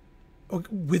Aragorn,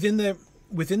 within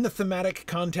the thematic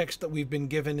context that we've been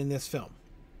given in this film,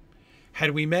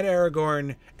 had we met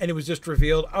Aragorn and it was just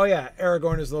revealed, oh yeah,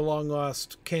 Aragorn is the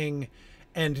long-lost king,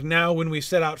 and now when we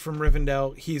set out from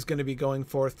Rivendell, he's going to be going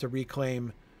forth to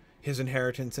reclaim his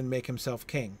inheritance and make himself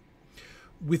king.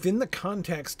 Within the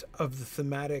context of the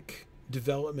thematic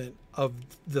development of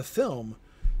the film,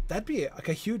 that'd be like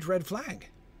a huge red flag,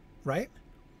 right?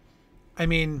 I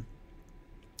mean,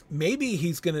 maybe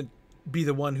he's going to be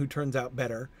the one who turns out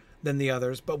better than the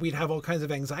others, but we'd have all kinds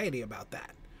of anxiety about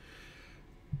that.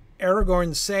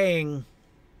 Aragorn saying,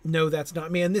 no, that's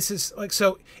not me. And this is like,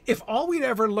 so if all we'd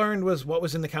ever learned was what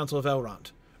was in the Council of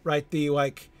Elrond, right? The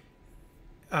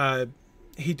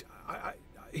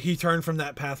he turned from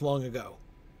that path long ago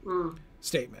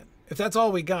statement. If that's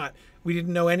all we got, we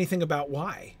didn't know anything about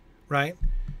why, right?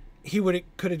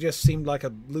 could have just seemed like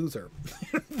a loser,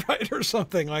 right, or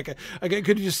something like it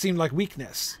could have just seemed like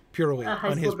weakness purely a high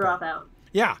on school his part. dropout.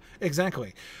 Yeah,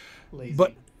 exactly. Lazy.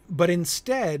 But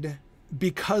instead,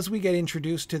 because we get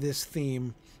introduced to this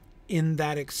theme in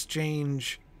that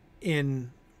exchange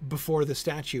before the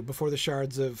statue, before the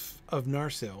shards of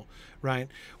Narsil, right,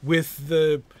 with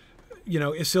the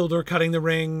Isildur cutting the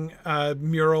ring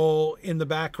mural in the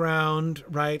background,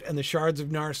 right, and the shards of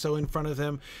Narsil in front of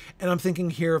him. And I'm thinking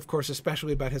here, of course,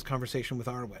 especially about his conversation with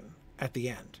Arwen at the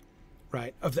end,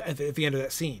 right, at the end of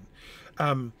that scene.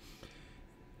 And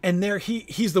there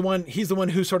he's the one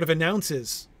who sort of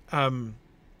announces the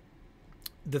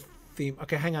theme.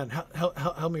 Okay, hang on,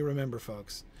 help me remember,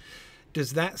 folks.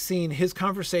 Does that scene, his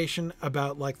conversation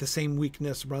about like the same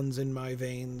weakness runs in my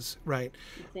veins, right?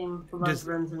 The same blood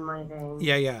runs in my veins.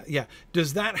 Yeah.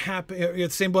 Does that happen? The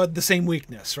same blood, the same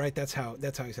weakness, right? That's how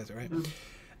he says it, right? Mm-hmm.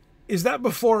 Is that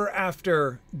before or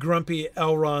after Grumpy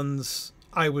Elrond's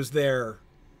 "I was there"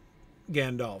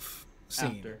 Gandalf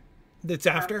scene? After. It's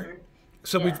after.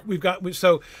 So yeah.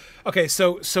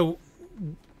 So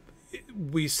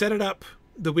we set it up.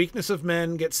 The weakness of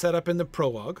men gets set up in the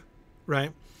prologue,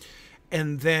 right?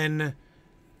 And then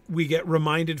we get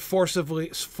reminded forcibly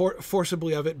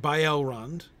of it by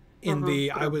Elrond in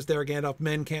the "I was there" Gandalf.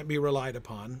 Men can't be relied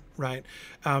upon, right?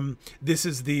 This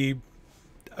is the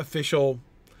official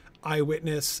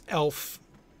eyewitness elf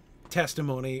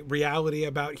testimony, reality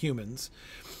about humans.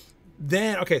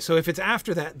 Then, okay, so if it's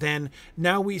after that, then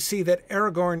now we see that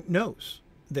Aragorn knows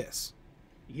this.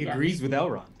 He agrees with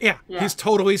Elrond. Yeah, he's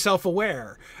totally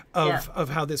self-aware of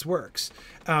how this works.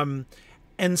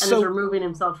 And so is removing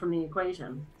himself from the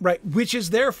equation. Right, which is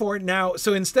therefore now,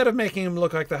 so instead of making him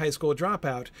look like the high school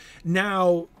dropout,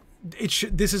 now this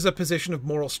is a position of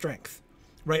moral strength,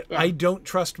 right? Yeah. I don't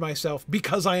trust myself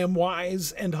because I am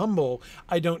wise and humble.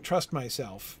 I don't trust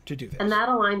myself to do this. And that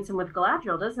aligns him with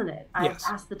Galadriel, doesn't it? I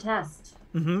passed the test.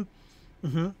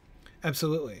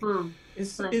 Absolutely.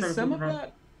 Is some of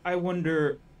that, I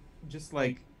wonder, just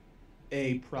like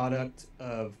a product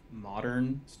of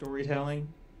modern storytelling?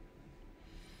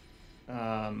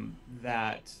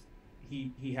 That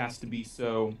he has to be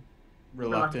so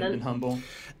reluctant and humble.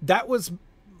 That was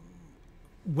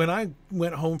when I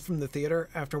went home from the theater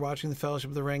after watching The Fellowship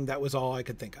of the Ring. That was all I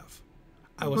could think of.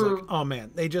 I was like, oh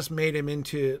man, they just made him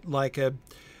into like a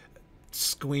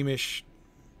squeamish,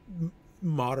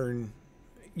 modern,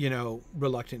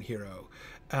 reluctant hero.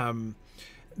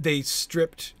 They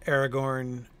stripped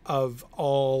Aragorn of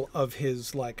all of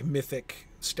his like mythic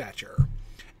stature,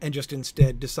 and just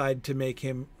instead decide to make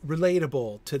him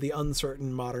relatable to the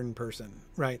uncertain modern person,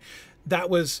 right? That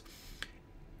was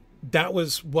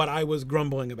what I was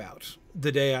grumbling about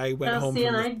the day I went home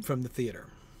from the theater.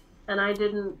 And I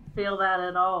didn't feel that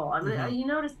at all. I mean, you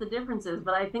notice the differences,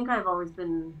 but I think I've always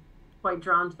been quite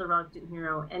drawn to the reluctant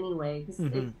hero anyway,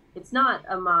 because it's not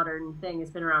a modern thing. It's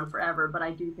been around forever, but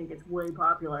I do think it's way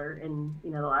popular in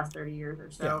the last 30 years or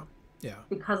so. Yeah.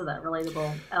 Because of that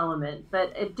relatable element.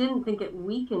 But it didn't think it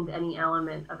weakened any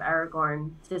element of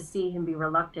Aragorn to see him be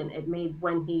reluctant. It made,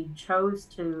 when he chose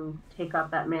to take up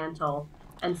that mantle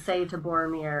and say to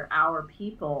Boromir, "our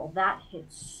people," that hit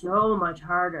so much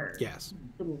harder. Yes.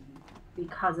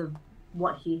 Because of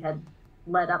what he had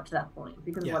led up to that point.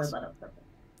 Because of what had led up to that point.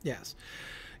 Yes.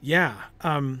 Yeah.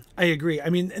 I agree. I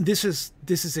mean, this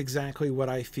is exactly what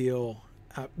I feel.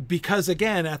 Because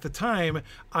again, at the time,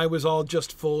 I was all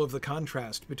just full of the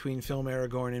contrast between film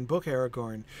Aragorn and book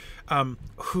Aragorn,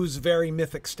 whose very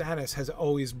mythic status has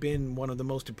always been one of the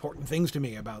most important things to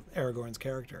me about Aragorn's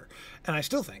character, and I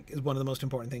still think is one of the most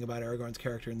important thing about Aragorn's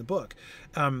character in the book.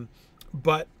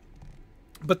 But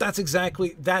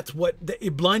that's what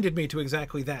it blinded me to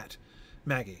exactly that,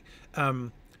 Maggie.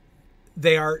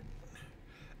 They are.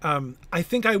 I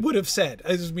think I would have said,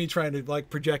 this is me trying to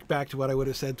like project back to what I would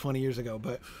have said 20 years ago,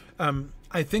 but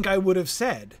I think I would have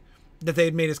said that they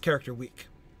had made his character weak.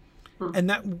 And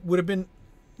that would have been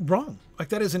wrong.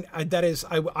 Like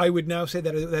I would now say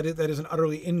that is an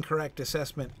utterly incorrect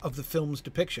assessment of the film's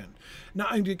depiction.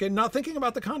 Not thinking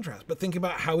about the contrast, but thinking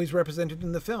about how he's represented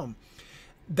in the film.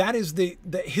 That is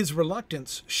his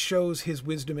reluctance shows his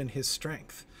wisdom and his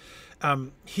strength.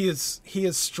 He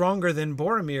is stronger than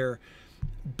Boromir,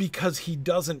 because he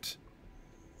doesn't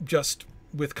just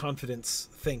with confidence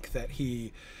think that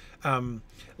he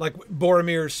like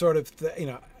Boromir's sort of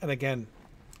and again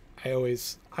I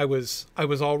was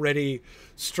already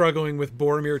struggling with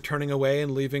Boromir turning away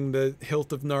and leaving the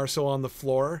hilt of Narsil on the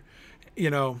floor.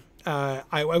 I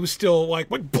was still like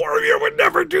Boromir would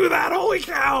never do that, holy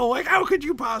cow, like how could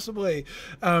you possibly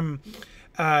but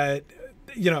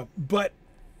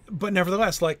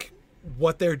nevertheless, like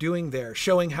what they're doing there,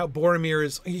 showing how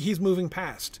Boromir he's moving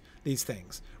past these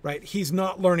things, right? He's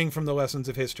not learning from the lessons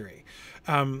of history.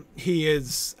 He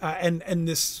is, and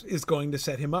this is going to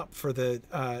set him up for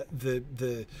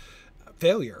the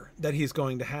failure that he's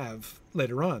going to have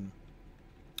later on.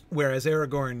 Whereas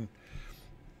Aragorn,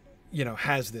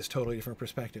 has this totally different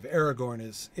perspective.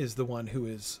 Aragorn is the one who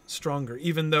is stronger,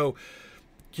 even though,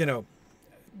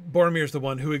 Boromir's the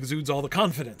one who exudes all the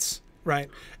confidence, right?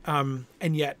 And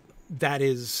yet that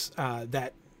is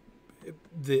that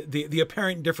the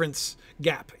apparent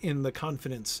gap in the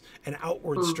confidence and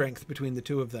outward strength between the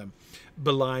two of them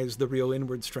belies the real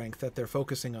inward strength that they're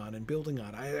focusing on and building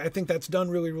on. I think that's done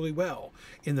really, really well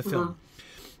in the film.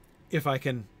 If I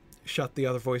can shut the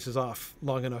other voices off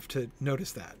long enough to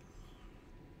notice that.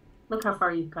 Look how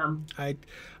far you've come.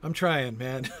 I'm trying,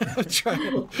 man. I'm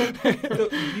trying. So,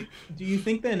 do you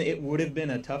think then it would have been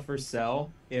a tougher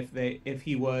sell if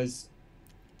he was,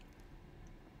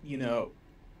 can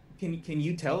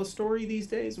you tell a story these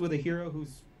days with a hero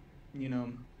who's,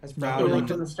 as proud like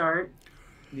from the start?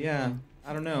 Yeah,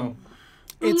 I don't know.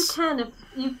 You can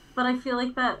but I feel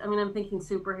like that. I mean, I'm thinking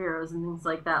superheroes and things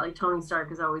like that. Like Tony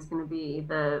Stark is always going to be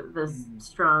the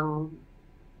strong,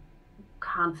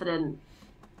 confident.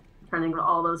 Trying to think of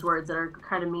all those words that are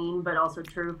kind of mean, but also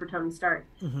true for Tony Stark.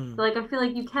 So, I feel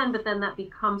like you can, but then that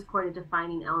becomes quite a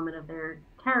defining element of their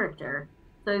character.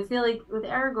 So I feel like with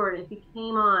Aragorn, if he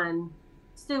came on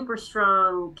super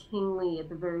strong, kingly at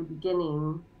the very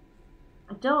beginning,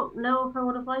 I don't know if I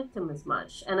would have liked him as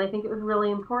much. And I think it was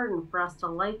really important for us to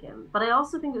like him. But I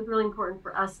also think it was really important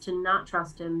for us to not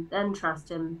trust him, then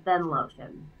love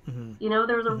him.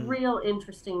 There was a real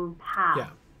interesting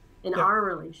path in our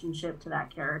relationship to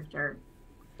that character,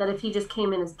 that if he just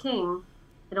came in as king,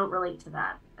 I don't relate to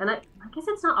that. And I guess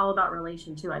it's not all about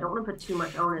relation too. I don't want to put too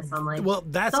much onus on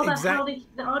that's exactly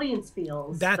how the audience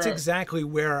feels. That's exactly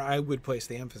where I would place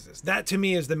the emphasis. That to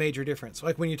me is the major difference.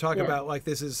 Like when you talk about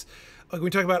when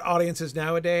we talk about audiences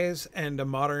nowadays and a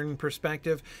modern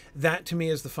perspective, that to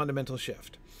me is the fundamental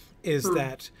shift. Is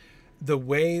that the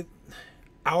way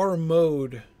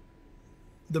the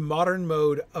modern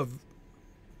mode of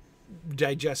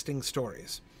digesting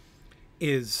stories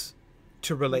is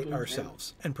to relate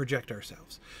ourselves and project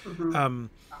ourselves.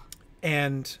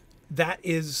 And that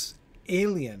is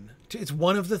alien. It's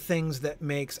one of the things that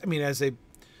makes, as a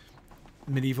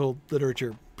medieval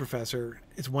literature professor,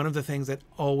 it's one of the things that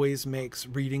always makes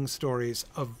reading stories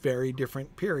of very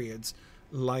different periods,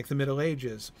 like the Middle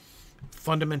Ages,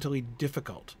 fundamentally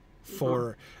difficult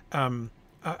for, I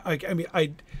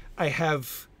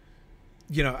have,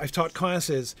 I've taught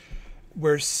classes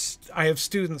where I have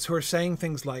students who are saying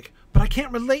things like, but I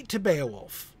can't relate to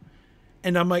Beowulf.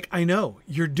 And I'm like, I know,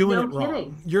 you're doing it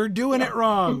wrong. You're doing it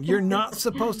wrong. You're not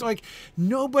supposed to,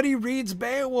 nobody reads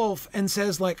Beowulf and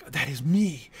says, that is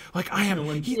me. I am. No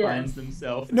one finds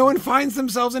themselves. No one finds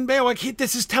themselves in Beowulf.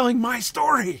 This is telling my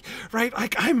story, right?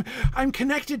 I'm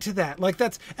connected to that.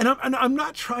 I'm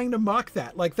not trying to mock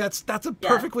that. That's a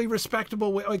perfectly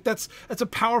respectable way. That's a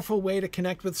powerful way to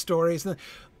connect with stories.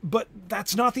 But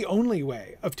that's not the only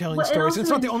way of telling stories. It's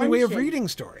not the only way of reading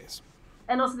stories.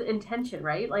 And also the intention,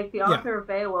 right? The author of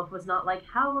Beowulf was not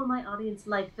how will my audience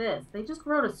like this? They just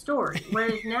wrote a story.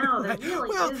 Whereas now there really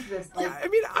is this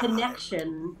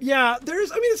connection.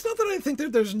 It's not that I think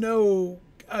that there's no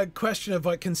question of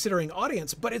considering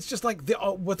audience, but it's just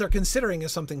what they're considering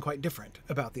is something quite different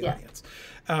about the audience.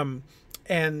 And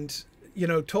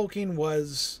Tolkien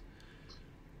was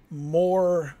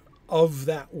more of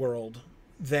that world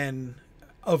than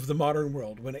of the modern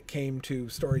world when it came to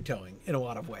storytelling in a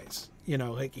lot of ways.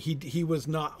 He was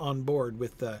not on board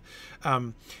with the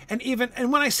and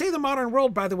when I say the modern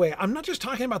world, by the way, I'm not just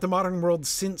talking about the modern world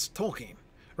since Tolkien,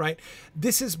 right?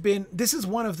 This is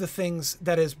one of the things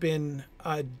that has been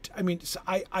I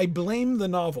blame the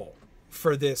novel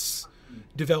for this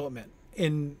development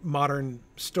in modern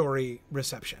story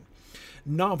reception.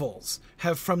 Novels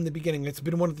have from the beginning, it's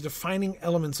been one of the defining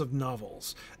elements of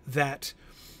novels that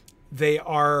they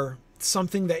are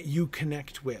something that you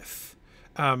connect with,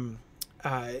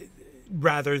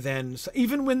 rather than,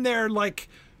 even when they're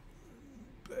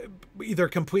either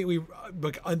completely,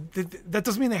 that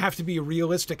doesn't mean they have to be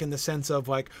realistic in the sense of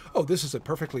oh, this is a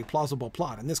perfectly plausible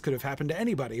plot and this could have happened to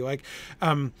anybody.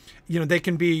 They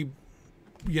can be,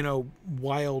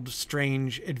 wild,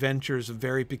 strange adventures of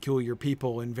very peculiar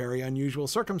people in very unusual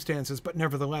circumstances, but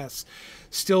nevertheless,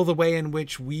 still the way in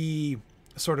which we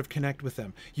sort of connect with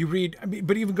them. You read,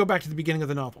 but even go back to the beginning of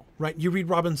the novel, right? You read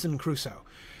Robinson Crusoe,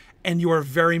 and you are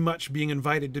very much being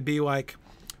invited to be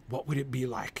what would it be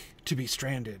like to be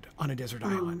stranded on a desert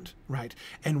island, right?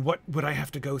 And what would I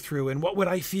have to go through, and what would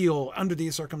I feel under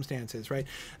these circumstances, right?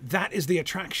 That is the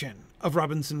attraction of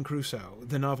Robinson Crusoe,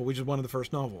 the novel, which is one of the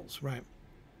first novels, right?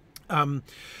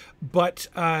 But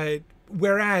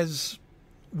whereas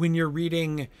when you're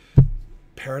reading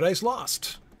Paradise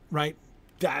Lost, right,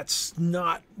 that's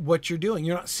not what you're doing.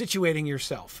 You're not situating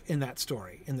yourself in that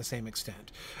story in the same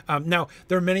extent. Now,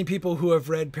 there are many people who have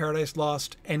read Paradise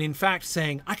Lost and in fact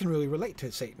saying, I can really relate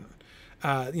to Satan,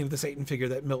 the Satan figure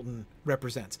that Milton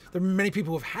represents. There are many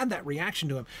people who have had that reaction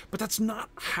to him, but that's not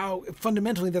how,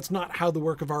 fundamentally, that's not how the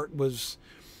work of art was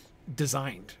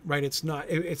designed, right? It's not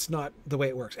the way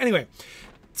it works. Anyway,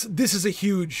 this is a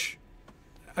huge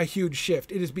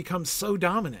shift. It has become so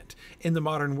dominant in the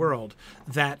modern world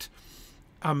that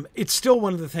it's still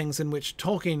one of the things in which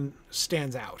Tolkien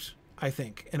stands out, I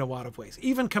think, in a lot of ways,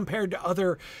 even compared to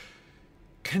other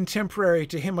contemporary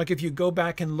to him. Like if you go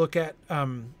back and look at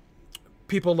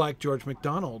people like George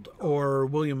MacDonald or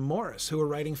William Morris, who were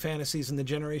writing fantasies in the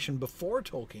generation before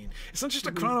Tolkien. It's not just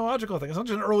a chronological thing. It's not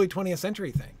just an early 20th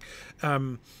century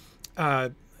thing.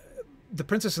 The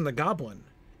Princess and the Goblin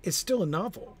is still a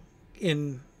novel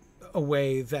in a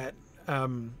way that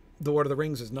The Lord of the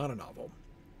Rings is not a novel.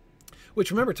 Which,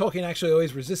 remember, Tolkien actually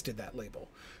always resisted that label.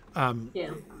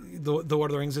 The Lord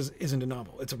of the Rings isn't a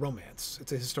novel. It's a romance.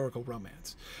 It's a historical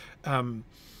romance,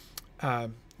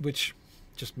 which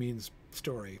just means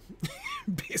story,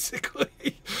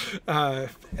 basically.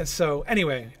 So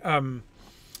anyway,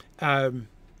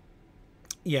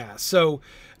 yeah. So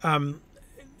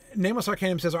Nameless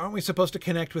Arcanum says, aren't we supposed to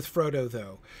connect with Frodo,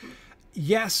 though?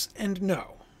 Yes and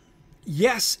no.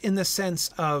 Yes, in the sense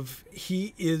of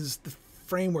he is the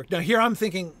framework. Now here I'm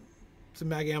thinking, so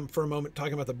Maggie, I'm for a moment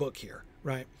talking about the book here,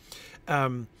 right?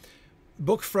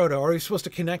 Book Frodo, are we supposed to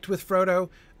connect with Frodo?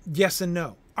 Yes and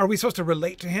no. Are we supposed to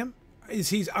relate to him? Are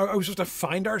we supposed to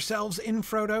find ourselves in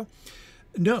Frodo?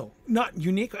 No, not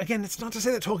unique. Again, it's not to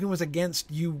say that Tolkien was against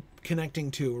you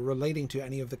connecting to or relating to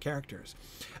any of the characters.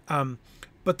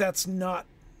 But that's not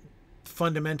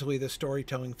fundamentally the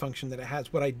storytelling function that it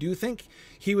has. What I do think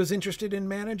he was interested in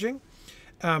managing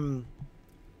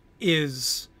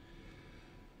is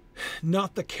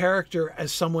not the character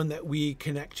as someone that we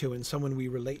connect to and someone we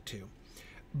relate to,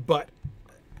 but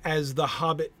as the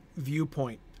Hobbit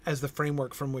viewpoint, as the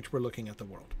framework from which we're looking at the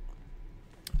world.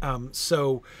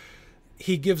 So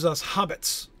he gives us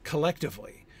hobbits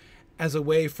collectively as a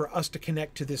way for us to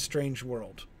connect to this strange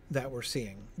world that we're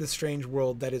seeing, this strange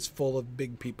world that is full of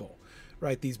big people,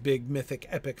 right? These big mythic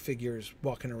epic figures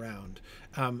walking around.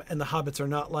 And the hobbits are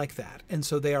not like that. And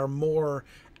so they are more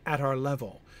at our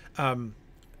level.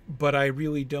 But I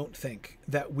really don't think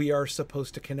that we are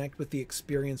supposed to connect with the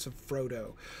experience of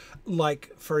Frodo.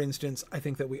 Like, for instance, I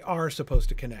think that we are supposed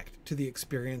to connect to the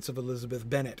experience of Elizabeth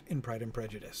Bennet in Pride and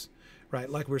Prejudice, right?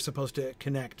 Like we're supposed to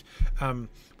connect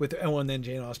with, and then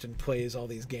Jane Austen plays all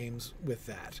these games with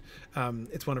that.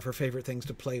 It's one of her favorite things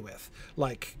to play with.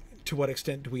 Like, to what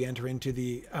extent do we enter into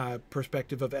the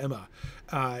perspective of Emma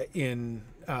in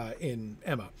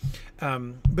Emma?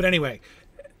 But anyway,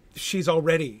 she's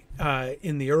already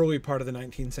in the early part of the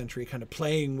 19th century kind of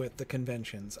playing with the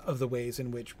conventions of the ways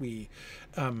in which we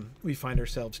find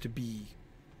ourselves to be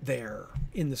there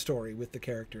in the story with the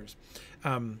characters.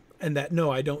 And that,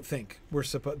 no, I don't think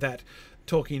that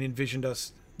Tolkien envisioned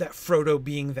us, that Frodo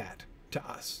being that to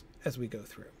us as we go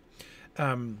through.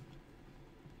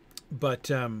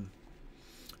 But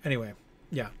anyway,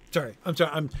 yeah, sorry.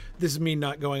 This is me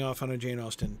not going off on a Jane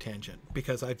Austen tangent,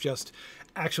 because I've just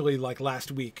actually, like last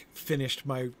week, finished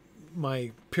my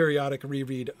periodic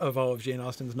reread of all of Jane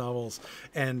Austen's novels,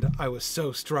 and I was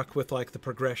so struck with like the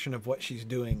progression of what she's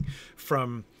doing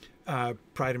from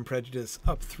Pride and Prejudice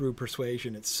up through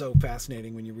Persuasion. It's so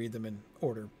fascinating when you read them in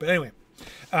order. But anyway,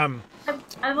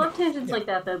 I love tangents like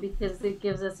that, though, because it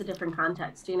gives us a different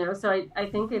context, you know? So I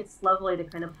think it's lovely to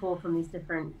kind of pull from these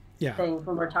different things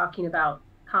when we're talking about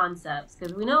concepts,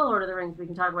 because we know Lord of the Rings, we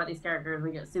can talk about these characters,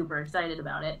 we get super excited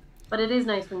about it. But it is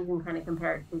nice when you can kind of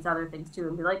compare it to these other things, too,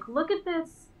 and be like, look at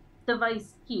this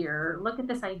device here, look at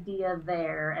this idea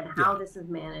there, and how this is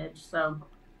managed. So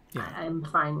I'm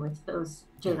fine with those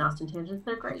Jane Austen tangents.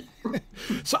 They're great.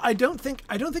 So I don't think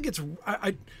I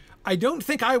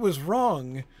was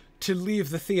wrong to leave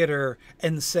the theater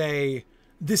and say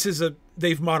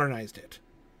they've modernized it,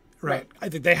 right? I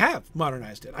think they have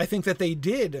modernized it. I think that they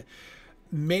did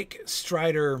make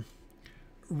Strider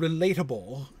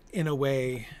relatable in a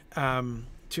way,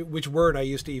 to which word I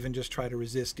used to even just try to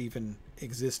resist even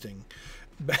existing.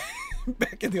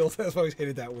 back in the old days, I've always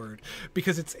hated that word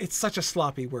because it's such a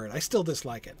sloppy word. I still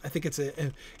dislike it. I think it's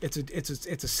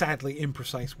a sadly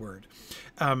imprecise word.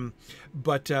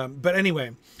 But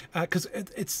anyway, because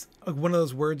it's one of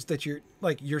those words that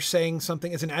you're saying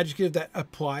something. It's an adjective that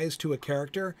applies to a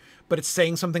character, but it's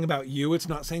saying something about you. It's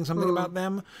not saying something about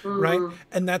them, right?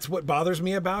 And that's what bothers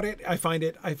me about it. I find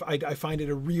it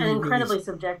a really incredibly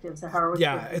subjective. So how are we?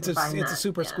 Yeah, it's a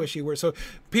super squishy word. So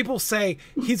people say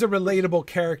he's a relatable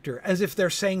character as if they're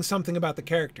saying something about the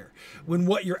character, when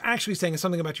what you're actually saying is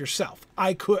something about yourself.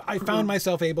 I found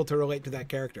myself able to relate to that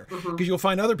character, because you'll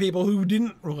find other people who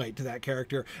didn't relate to that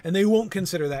character, and they won't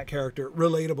consider that character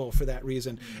relatable for that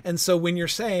reason. And so when you're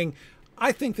saying,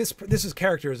 I think this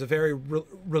character is a very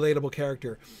relatable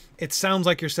character, it sounds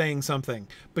like you're saying something,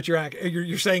 but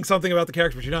you're saying something about the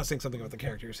character, but you're not saying something about the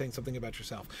character. You're saying something about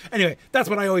yourself. Anyway, that's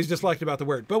what I always disliked about the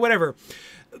word. But whatever.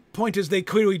 Point is, they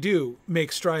clearly do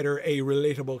make Strider a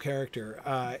relatable character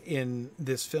in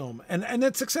this film, and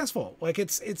it's successful. Like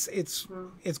it's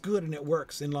good and it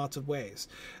works in lots of ways.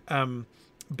 I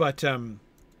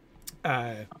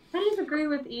agree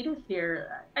with Edith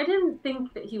here. I didn't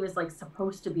think that he was like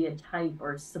supposed to be a type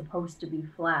or supposed to be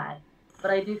flat,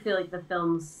 but I do feel like the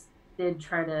films did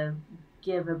try to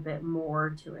give a bit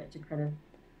more to it, to kind of,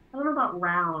 I don't know about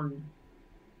round.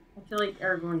 I feel like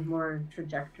Aragorn's more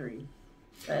trajectory,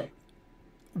 but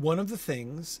one of the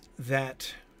things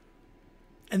that,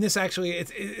 and this actually,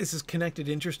 this is connected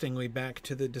interestingly back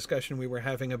to the discussion we were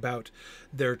having about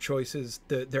their choices,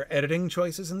 their editing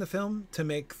choices in the film to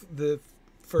make the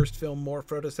first film more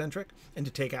Frodo-centric and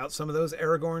to take out some of those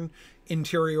Aragorn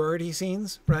interiority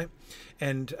scenes, right?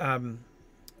 And,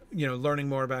 learning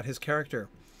more about his character.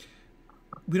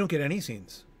 We don't get any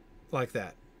scenes like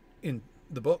that in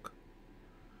the book,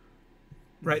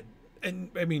 right?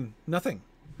 And, I mean, nothing.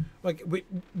 Like, we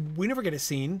never get a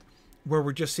scene where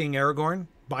we're just seeing Aragorn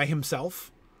by himself,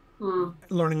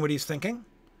 learning what he's thinking.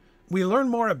 We learn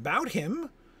more about him,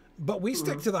 but we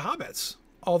stick to the hobbits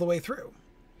all the way through.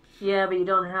 Yeah, but you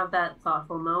don't have that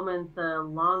thoughtful moment, the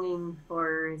longing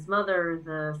for his mother,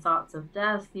 the thoughts of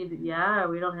death. We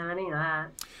don't have any of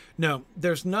that. No,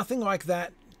 there's nothing like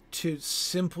that to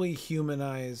simply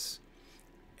humanize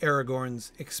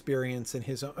Aragorn's experience in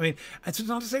his own. I mean, it's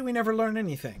not to say we never learn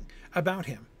anything about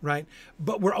him, right?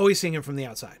 But we're always seeing him from the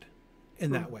outside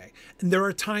in that way. And there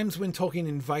are times when Tolkien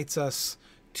invites us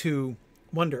to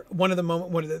wonder. One of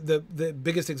the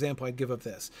biggest example I'd give of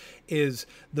this is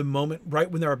the moment right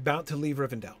when they're about to leave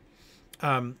Rivendell.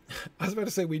 I was about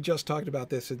to say we just talked about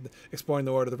this in Exploring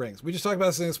the Lord of the Rings. We just talked about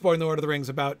this in Exploring the Lord of the Rings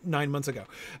about 9 months ago.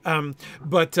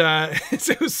 But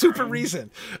it was super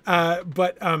recent.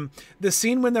 But the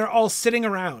scene when they're all sitting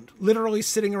around, literally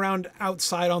sitting around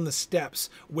outside on the steps,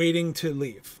 waiting to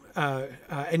leave.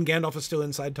 And Gandalf is still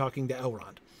inside talking to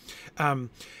Elrond.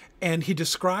 And he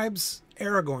describes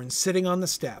Aragorn sitting on the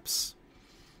steps,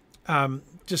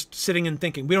 just sitting and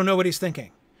thinking. We don't know what he's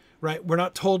thinking, right? We're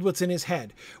not told what's in his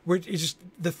head. It's just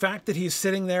the fact that he's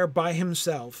sitting there by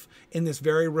himself in this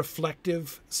very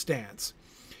reflective stance.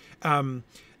 And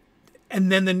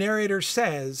then the narrator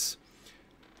says,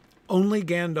 only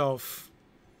Gandalf,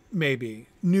 maybe,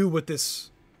 knew what this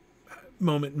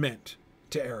moment meant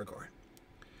to Aragorn.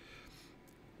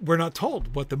 We're not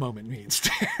told what the moment means to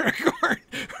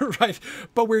Aragorn, right?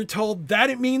 But we're told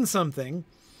that it means something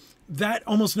that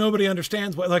almost nobody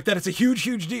understands, that it's a huge,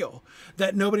 huge deal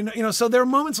that nobody, so there are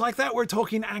moments like that where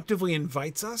Tolkien actively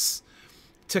invites us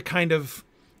to kind of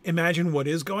imagine what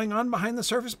is going on behind the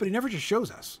surface, but he never just shows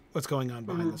us what's going on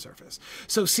behind the surface.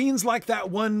 So scenes like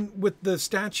that one with the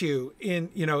statue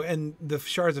in, and the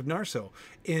shards of Narsil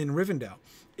in Rivendell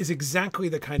is exactly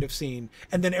the kind of scene.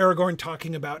 And then Aragorn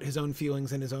talking about his own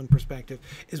feelings and his own perspective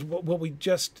is what we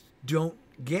just don't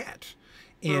get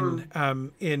in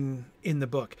the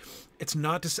book. It's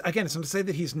not to say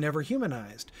that he's never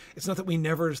humanized. It's not that we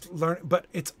never learn, but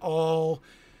it's all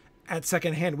at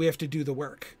second hand. We have to do the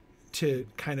work to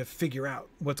kind of figure out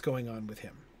what's going on with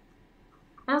him.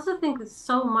 I also think that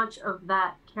so much of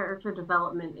that character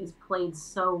development is played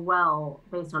so well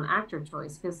based on actor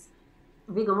choice, because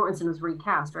Viggo Mortensen was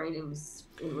recast, right? It was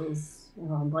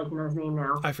I'm blanking on his name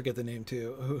now. I forget the name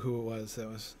too, who it was. That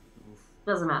was...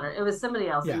 Doesn't matter. It was somebody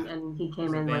else, yeah. and he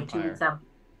came in like 2 weeks after.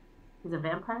 He's a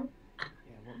vampire? Yeah,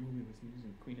 what movie was he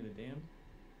using? Queen of the Damned?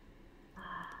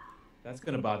 That's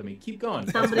going to bother me. Keep going.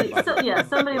 Somebody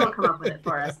will come up with it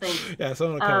for us. Thanks. Yeah,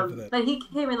 someone will come up with it. But he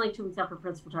came in like 2 weeks after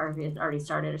Prince Photography had already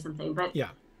started or something. But yeah,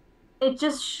 it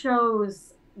just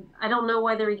shows I don't know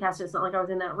why they recast it. It's not like I was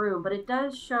in that room, but it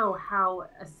does show how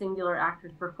a singular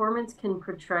actor's performance can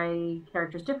portray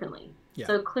characters differently. Yeah.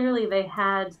 So clearly they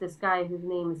had this guy whose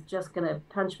name is just going to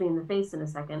punch me in the face in a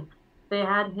second. They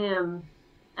had him,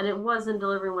 and it wasn't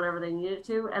delivering whatever they needed it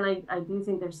to. And I do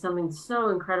think there's something so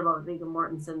incredible with Viggo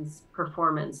Mortensen's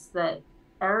performance, that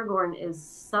Aragorn is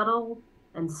subtle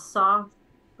and soft,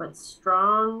 but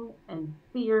strong and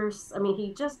fierce. I mean,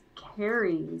 he just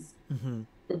carries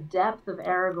the depth of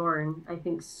Aragorn, I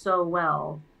think, so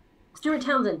well. Stuart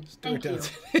Townsend, thank you.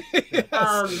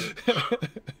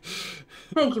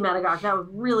 Thank you, Madagog. That was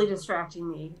really distracting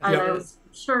me. I was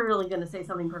surely going to say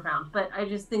something profound, but I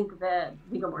just think that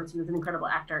Viggo Mortensen is an incredible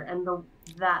actor, and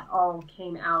that all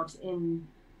came out in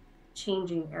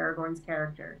changing Aragorn's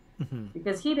character,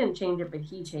 because he didn't change it, but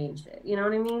he changed it. You know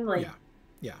what I mean? Like,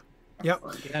 yeah. Yeah,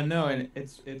 no, and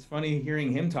it's funny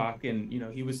hearing him talk, and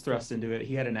he was thrust into it.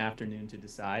 He had an afternoon to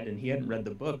decide, and he hadn't read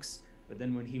the books, but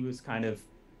then when he was kind of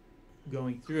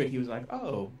going through it, he was like,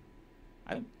 oh,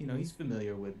 he's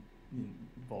familiar with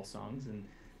Volsungs and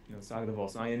Saga of the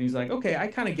Volsung, and he's like, okay, I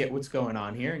kind of get what's going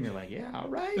on here, and you're like, yeah, all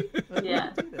right,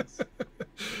 let's do this.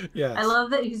 Yeah, I love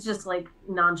that he's just like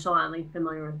nonchalantly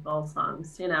familiar with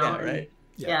Volsungs, Yeah, right.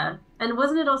 Yeah. And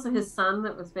wasn't it also his son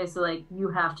that was basically like, you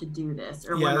have to do this,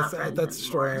 or we're not friends that's the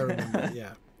story I remember.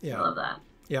 Yeah. I love that.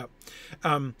 Yeah.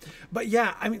 But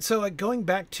yeah, I mean, so like going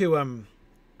back to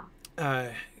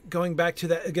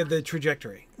that, again, the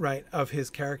trajectory, right, of his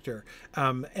character,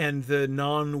 and the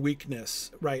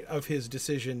non-weakness, right, of his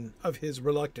decision, of his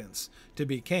reluctance to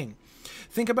be king.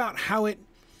 Think about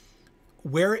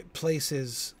where it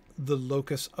places the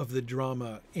locus of the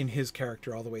drama in his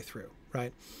character all the way through,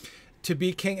 right? To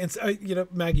be king, and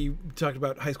Maggie talked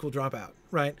about High School Dropout,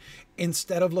 right?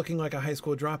 Instead of looking like a high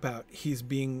school dropout, he's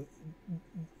being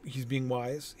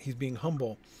wise, he's being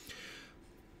humble,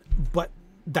 but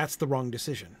that's the wrong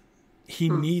decision. He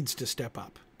needs to step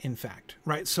up, in fact,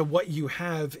 right? So what you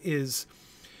have is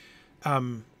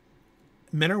men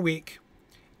are weak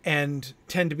and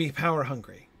tend to be power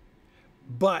hungry,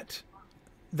 but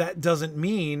that doesn't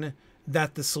mean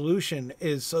that the solution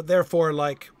is, so therefore,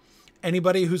 like,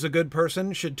 anybody who's a good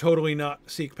person should totally not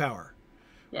seek power.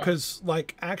 Because,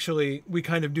 actually, we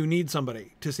kind of do need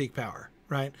somebody to seek power,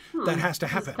 right? That has to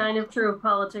happen. It's kind of true of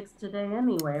politics today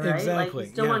anyway, right? Exactly. Like,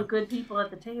 you still want good people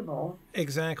at the table.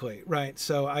 Exactly, right.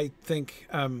 So I think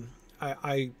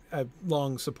I've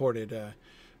long supported a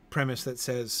premise that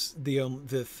says the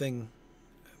thing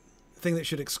that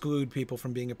should exclude people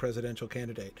from being a presidential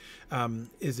candidate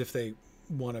is if they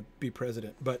want to be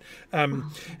president. But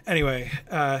anyway,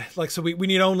 so we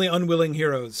need only unwilling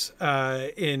heroes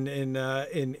in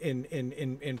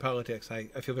politics. I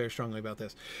feel very strongly about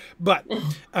this, but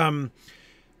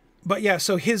yeah.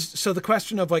 So the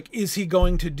question of is he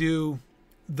going to do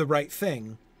the right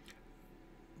thing,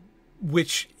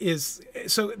 which is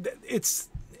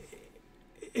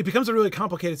it becomes a really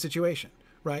complicated situation,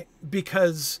 right?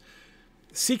 Because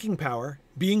seeking power,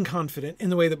 being confident in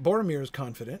the way that Boromir is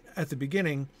confident at the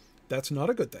beginning, that's not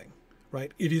a good thing,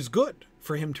 right? It is good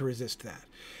for him to resist that.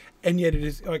 And yet it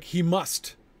is he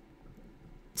must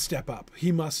step up.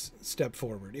 He must step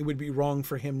forward. It would be wrong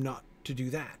for him not to do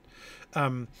that.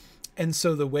 And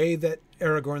so the way that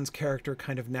Aragorn's character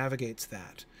kind of navigates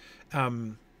that,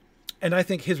 and I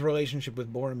think his relationship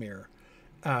with Boromir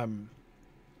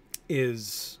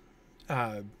is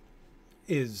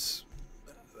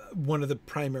one of the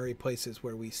primary places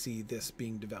where we see this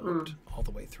being developed all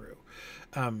the way through.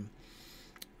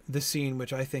 The scene,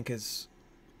 which I think is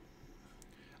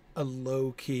a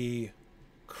low-key,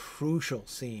 crucial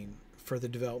scene for the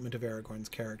development of Aragorn's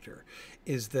character,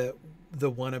 is the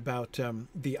one about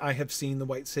the I have seen the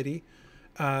White City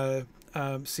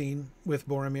scene with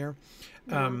Boromir.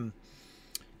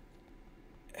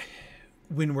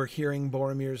 When we're hearing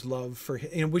Boromir's love for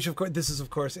him, which of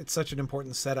course it's such an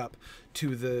important setup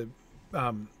to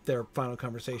their final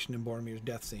conversation in Boromir's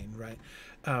death scene, right?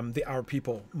 The our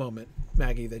people moment,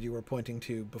 Maggie, that you were pointing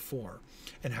to before,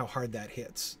 and how hard that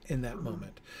hits in that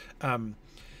moment.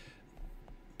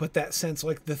 But that sense,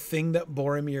 the thing that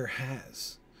Boromir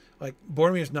has,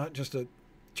 Boromir's not just a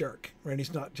jerk, right?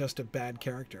 He's not just a bad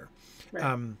character.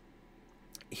 Right.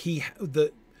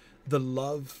 The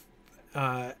love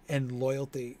and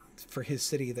loyalty for his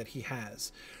city that he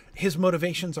has, his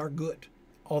motivations are good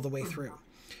all the way through.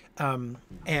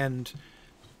 And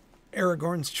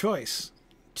Aragorn's choice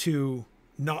to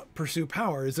not pursue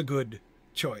power is a good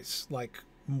choice,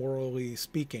 morally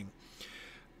speaking.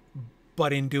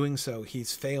 But in doing so,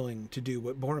 he's failing to do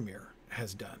what Boromir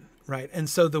has done. Right. And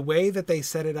so the way that they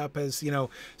set it up as,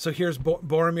 so here's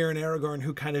Boromir and Aragorn,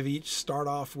 who kind of each start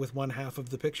off with one half of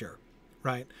the picture.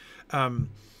 Right.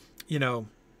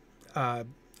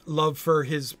 Love for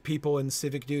his people and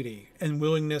civic duty and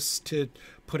willingness to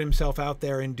put himself out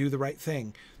there and do the right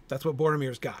thing. That's what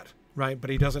Boromir's got. Right. But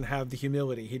he doesn't have the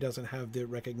humility. He doesn't have the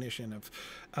recognition of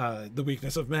the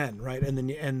weakness of men. Right. And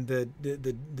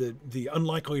the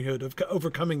unlikelihood of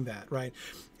overcoming that. Right.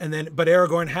 But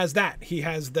Aragorn has that. He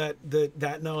has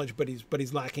that knowledge, but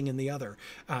he's lacking in the other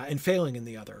and failing in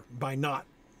the other by not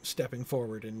stepping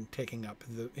forward and taking up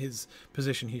his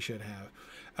position he should have.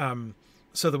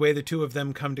 So the way the two of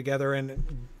them come together,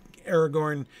 and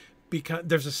Aragorn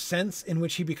there's a sense in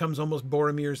which he becomes almost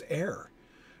Boromir's heir.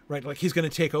 Right, like he's going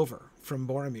to take over from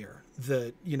Boromir.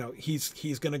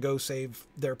 He's going to go save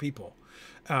their people.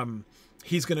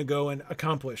 He's going to go and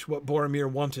accomplish what Boromir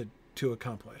wanted to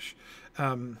accomplish,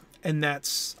 and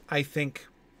that's, I think,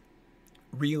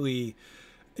 really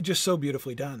just so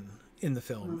beautifully done in the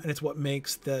film, and it's what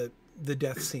makes the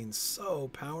death scenes so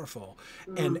powerful,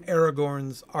 and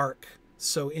Aragorn's arc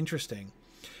so interesting,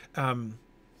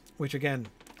 which again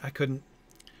I couldn't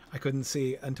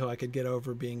see until I could get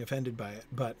over being offended by it.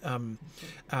 But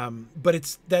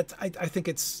it's that I think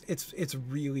it's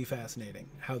really fascinating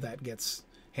how that gets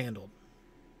handled.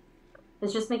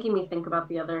 It's just making me think about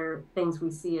the other things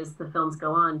we see as the films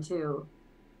go on too.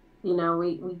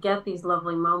 We get these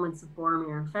lovely moments of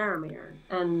Boromir and Faramir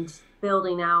and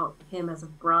building out him as a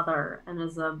brother and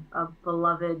as a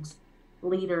beloved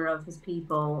leader of his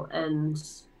people and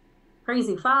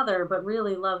crazy father, but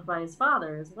really loved by his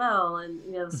father as well.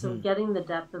 And, so getting the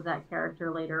depth of that character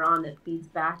later on, it feeds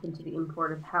back into the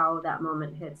import of how that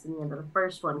moment hits in the end of the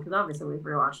first one. Because obviously we've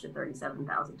rewatched it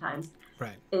 37,000 times.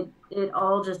 Right. It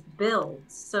all just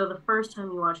builds. So the first time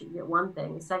you watch it, you get one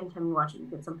thing. The second time you watch it, you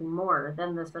get something more.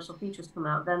 Then the special features come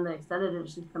out. Then the extended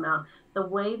editions come out. The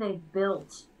way they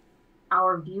built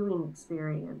our viewing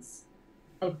experience,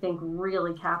 I think,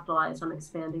 really capitalized on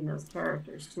expanding those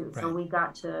characters too. Right. So we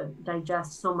got to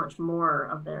digest so much more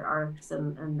of their arcs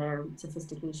and their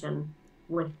sophistication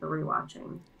with the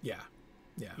rewatching. Yeah.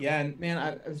 And man,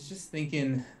 I was just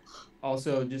thinking,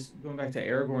 also just going back to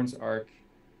Aragorn's arc,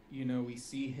 we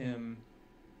see him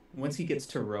once he gets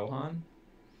to Rohan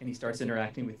and he starts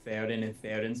interacting with Theoden and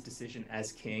Theoden's decision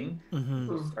as king.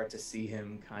 We start to see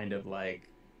him kind of like,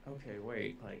 okay,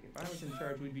 wait, like if I was in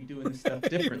charge, we'd be doing this stuff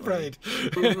differently. Right.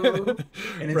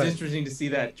 And it's interesting to see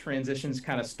that transitions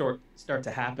kind of start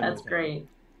to happen. That's great.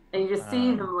 And you just see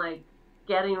him like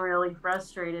getting really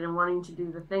frustrated and wanting to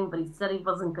do the thing, but he said he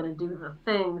wasn't going to do the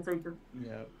thing. So he just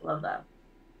love that.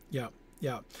 Yeah.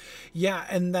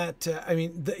 And that,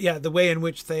 the way in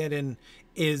which Theoden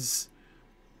is,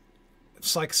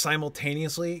 it's like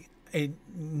simultaneously a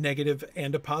negative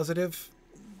and a positive,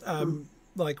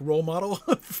 like role model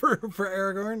for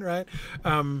Aragorn, right?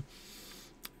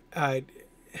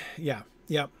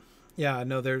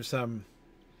 No, there's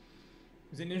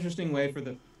It's an interesting way for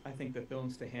the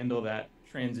films to handle that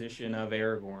transition of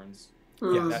Aragorn's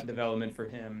that development for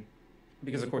him,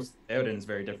 because of course Theoden's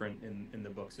very different in the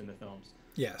books and the films,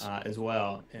 as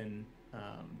well, and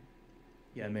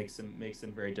makes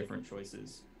some very different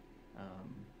choices.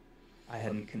 I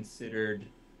hadn't considered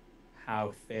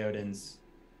how Theoden's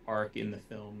arc in the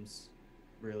films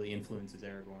really influences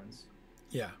Aragorn's.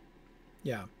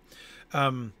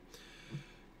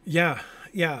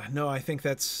 No, I think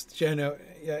that's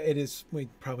it is. We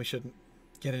probably shouldn't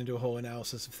get into a whole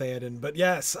analysis of Theoden, but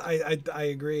yes, I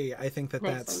agree. I think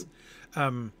that's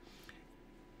the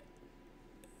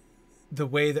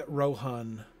way that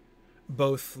Rohan,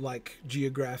 both like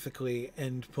geographically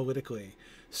and politically,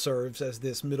 serves as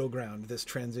this middle ground, this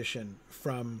transition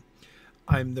from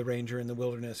I'm the ranger in the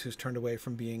wilderness who's turned away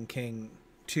from being king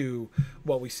to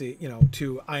what we see,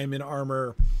 to I am in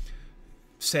armor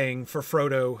saying for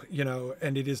Frodo,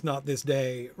 and it is not this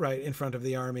day, right, in front of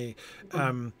the army,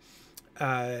 in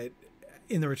the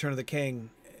Return of the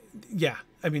King. Yeah.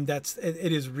 I mean,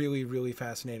 it is really, really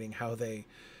fascinating how they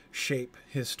shape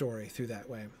his story through that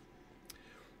way.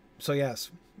 So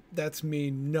yes, that's me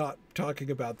not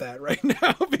talking about that right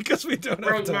now because we don't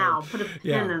have time. Right now, put a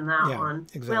pin in that one.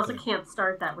 Exactly. We also can't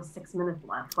start that with 6 minutes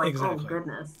left. Like, exactly. Oh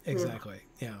goodness. Exactly.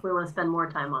 We want to spend more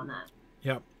time on that.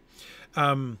 Yep.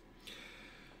 I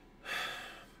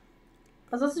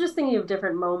was also just thinking of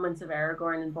different moments of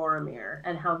Aragorn and Boromir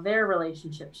and how their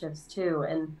relationship shifts too.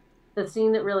 And the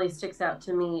scene that really sticks out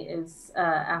to me is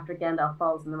after Gandalf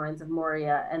falls in the Mines of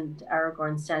Moria and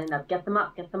Aragorn standing up, get them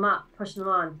up, pushing them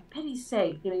on, for pity's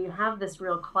sake. You have this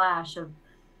real clash of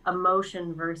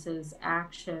emotion versus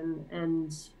action.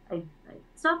 And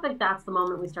it's not like that's the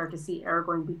moment we start to see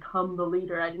Aragorn become the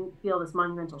leader. I didn't feel this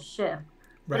monumental shift,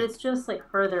 but it's just like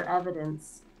further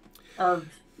evidence of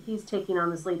he's taking on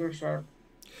this leadership,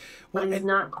 but he's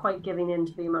not quite giving in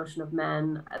to the emotion of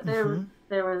men.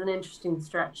 There was an interesting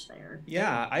stretch there.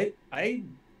 Yeah, I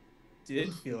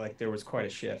did feel like there was quite a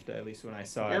shift, at least when I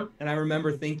saw it. And I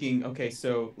remember thinking, okay,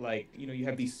 so like, you know, you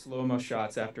have these slow-mo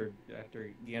shots after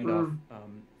Gandalf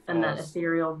and that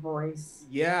ethereal voice.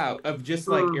 Yeah, of just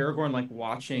like Aragorn like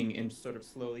watching and sort of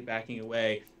slowly backing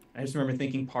away. I just remember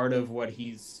thinking part of what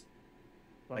he's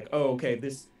like, oh, okay,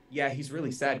 he's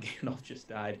really sad Gandalf just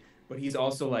died, but he's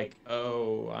also like,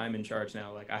 oh, I'm in charge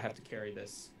now, like I have to carry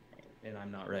this and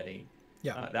I'm not ready.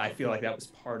 Yeah, I feel like that was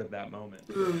part of that moment.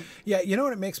 Yeah, you know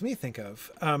what it makes me think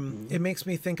of? It makes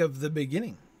me think of the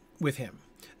beginning with him.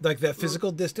 Like that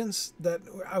physical distance that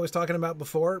I was talking about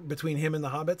before between him and the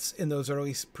hobbits in those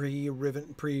early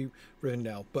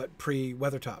pre-Rivendell, but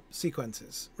pre-Weathertop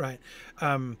sequences, right?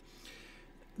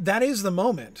 That is the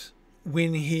moment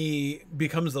when he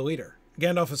becomes the leader.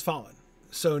 Gandalf has fallen,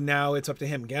 so now it's up to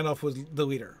him. Gandalf was the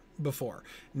leader before.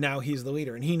 Now he's the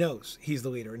leader, and he knows he's the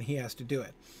leader, and he has to do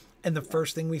it. And the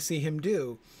first thing we see him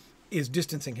do is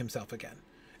distancing himself again,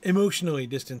 emotionally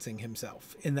distancing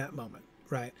himself in that moment,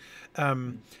 right?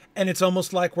 And it's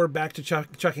almost like we're back to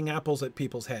chucking apples at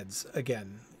people's heads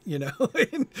again, you know.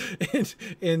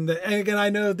 And again, I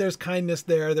know there's kindness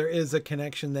there, there is a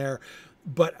connection there,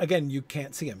 but again, you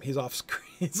can't see him. He's off screen.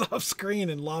 He's off screen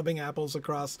and lobbing apples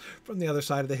across from the other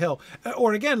side of the hill.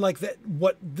 Or again, like that,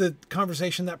 what the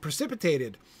conversation that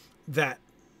precipitated that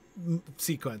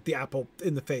sequence, the apple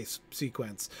in the face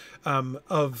sequence,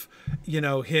 of, you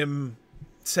know, him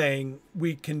saying,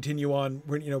 we continue on,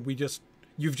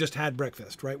 you've just had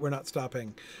breakfast, right? We're not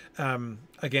stopping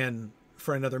again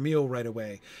for another meal right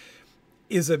away,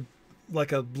 is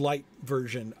like a light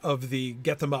version of the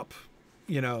get them up,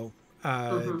 you know,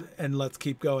 and let's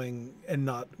keep going,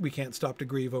 and we can't stop to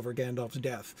grieve over Gandalf's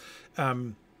death.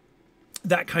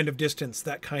 That kind of distance,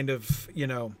 that kind of, you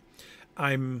know,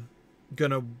 I'm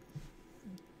gonna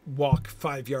walk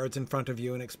 5 yards in front of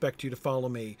you and expect you to follow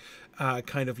me,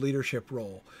 kind of leadership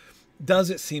role, does,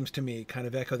 it seems to me, kind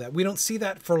of echo that. We don't see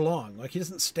that for long. Like, he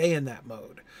doesn't stay in that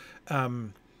mode.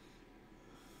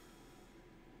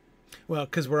 Well,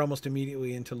 because we're almost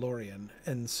immediately into Lorien,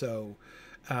 and so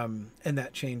and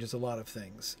that changes a lot of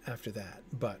things after that.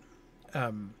 But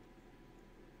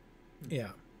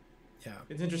yeah.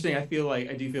 It's interesting. I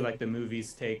do feel like the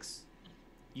movies takes,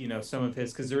 you know, some of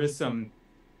his, because there is some,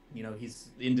 you know, he's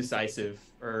indecisive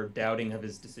or doubting of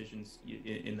his decisions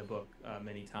in the book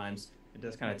many times. It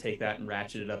does kind of take that and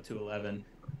ratchet it up to 11.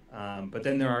 But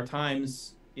then there are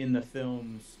times in the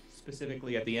films,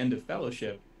 specifically at the end of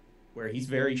Fellowship, where he's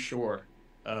very sure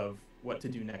of what to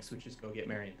do next, which is go get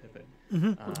Merry and Pippin.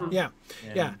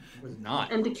 Was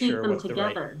not and to keep sure them what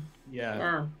together.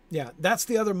 Yeah. That's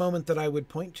the other moment that I would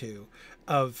point to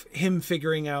of him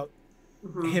figuring out,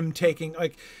 him taking,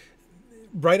 like,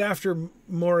 right after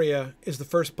Moria is the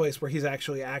first place where he's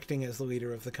actually acting as the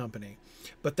leader of the company.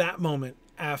 But that moment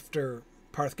after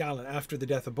Parth Galen, after the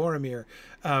death of Boromir,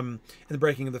 and the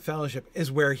breaking of the Fellowship,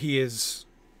 is where he's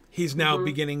now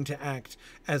beginning to act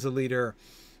as a leader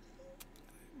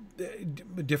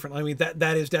differently. I mean,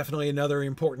 that is definitely another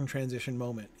important transition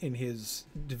moment in his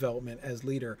development as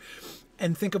leader.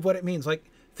 And think of what it means. Like,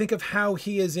 think of how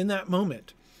he is in that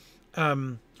moment,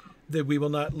 that we will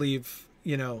not leave,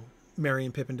 you know, Merry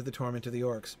and Pippin to the torment of the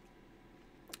orcs.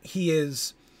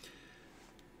 He's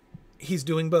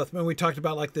doing both. When we talked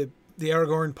about like the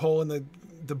Aragorn pole and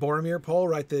the Boromir pole,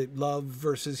 right? The love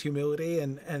versus humility,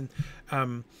 and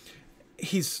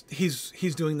he's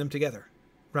doing them together,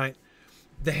 right?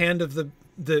 The hand of the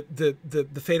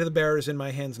fate of the bearer is in my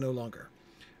hands no longer,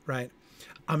 right?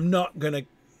 I'm not gonna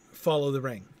follow the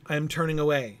ring. I am turning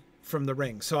away from the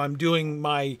ring. So I'm doing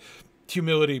my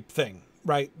humility thing,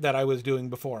 right, that I was doing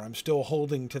before. I'm still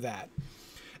holding to that.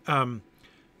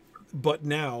 But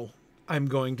now I'm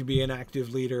going to be an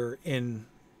active leader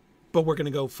but we're going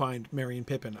to go find Merry and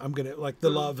Pippin. I'm going to, like, the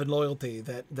love and loyalty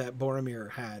that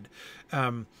Boromir had.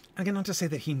 Again, not to say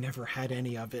that he never had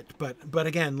any of it, but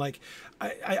again, like,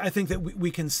 I think that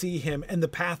we can see him and the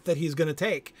path that he's going to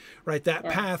take, right? That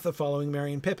path of following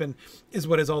Merry and Pippin is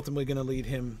what is ultimately going to lead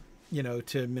him, you know,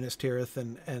 to Minas Tirith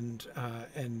and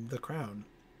the crown.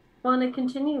 Well, and it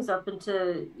continues up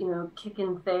into, you know,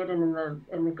 kicking Theoden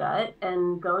in the gut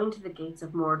and going to the gates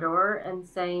of Mordor and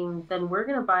saying, then we're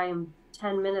going to buy him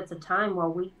 10 minutes of time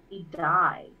while we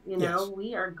die. You know,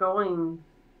 we are going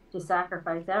to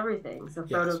sacrifice everything so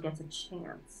Frodo gets a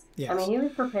chance. I mean, he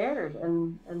was prepared,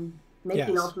 and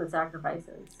making ultimate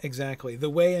sacrifices. Exactly. The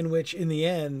way in which, in the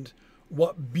end,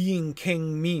 what being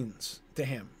king means to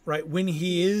him, right? When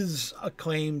he is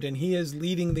acclaimed and he is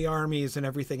leading the armies and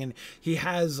everything, and he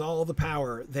has all the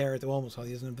power there at the, almost all,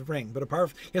 he doesn't have the ring, but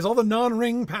apart from, he has all the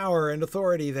non-ring power and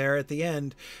authority there at the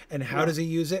end. And how does he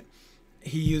use it?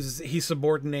 He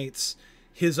subordinates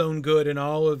his own good and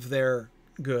all of their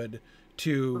good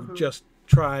to just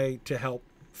try to help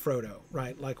Frodo,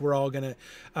 right? Like, we're all gonna,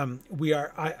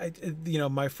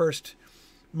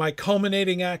 my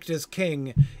culminating act as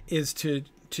king is to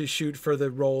shoot for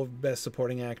the role of best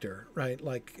supporting actor, right?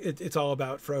 Like, it's all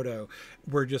about Frodo.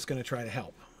 We're just going to try to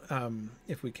help,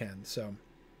 if we can. So,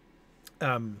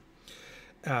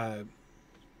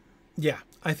 yeah,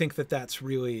 I think that's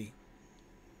really,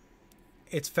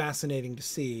 it's fascinating to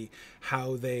see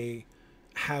how they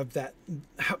have that,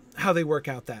 how they work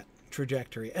out that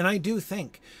trajectory. And I do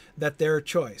think that their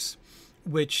choice,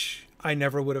 which I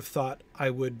never would have thought I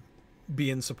would be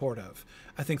in support of,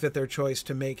 I think that their choice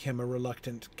to make him a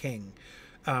reluctant king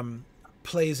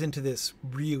plays into this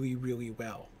really, really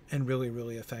well and really,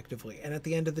 really effectively. And at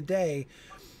the end of the day,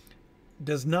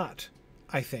 does not,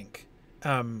 I think,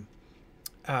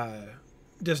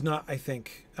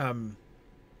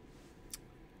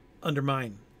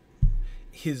 undermine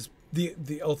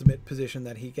the ultimate position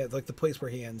that he gets, like the place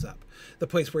where he ends up. The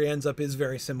place where he ends up is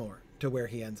very similar to where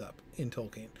he ends up in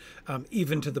Tolkien,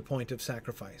 even to the point of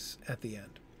sacrifice at the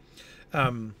end.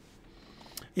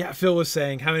 Yeah, Phil was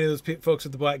saying how many of those folks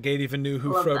at the Black Gate even knew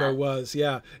who Frodo was.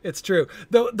 Yeah, it's true.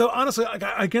 Though honestly,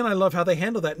 again, I love how they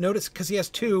handle that. Notice, because he has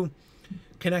two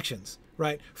connections,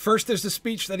 right? First, there's the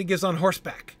speech that he gives on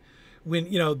horseback,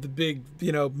 when, the big,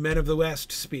 Men of the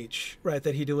West speech, right,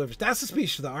 that he delivers. That's the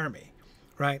speech to the army,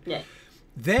 right? Yeah.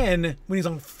 Then, when he's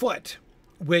on foot,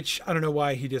 which I don't know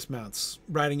why he dismounts.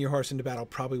 Riding your horse into battle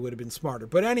probably would have been smarter.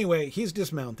 But anyway, he's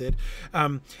dismounted,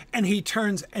 and he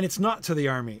turns, and it's not to the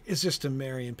army. It's just to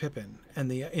Merry and Pippin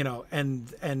and the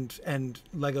and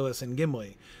Legolas and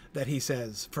Gimli, that he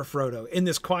says for Frodo in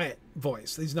this quiet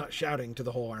voice. He's not shouting to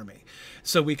the whole army,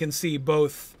 so we can see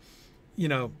both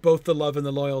the love and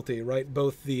the loyalty, right?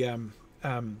 Both the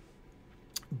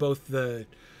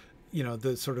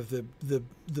the sort of the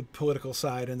political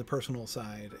side and the personal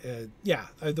side.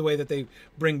 The way that they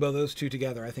bring both those two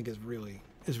together, I think is really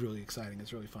exciting.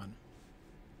 It's really fun.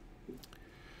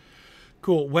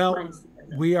 Cool. Well,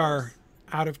 we are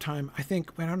out of time. I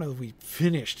think, I don't know if we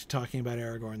finished talking about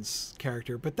Aragorn's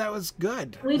character, but that was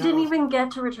good. We didn't even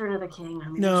get to Return of the King.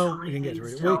 No, we didn't get to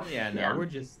Return. We're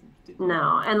just...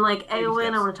 No, and like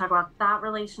Eowyn, I want to talk about that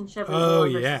relationship.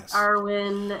 Yes,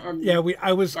 Arwen, and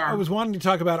I was wanting to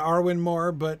talk about Arwen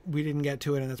more, but we didn't get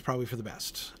to it, and that's probably for the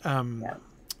best.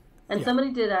 And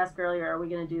somebody did ask earlier, are we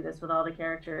going to do this with all the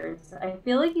characters? I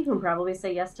feel like you can probably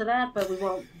say yes to that, but we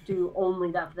won't do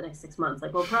only that for the next 6 months.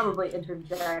 Like, we'll probably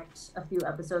interject a few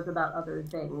episodes about other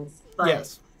things. But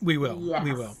yes, we will. Yes,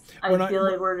 we will. I feel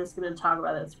like we're just going to talk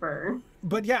about it for.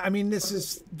 But yeah, I mean, this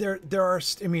is there are.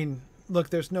 I mean, look,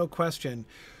 there's no question.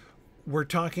 We're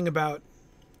talking about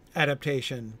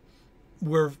adaptation.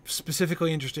 We're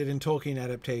specifically interested in Tolkien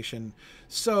adaptation.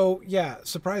 So, yeah,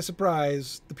 surprise,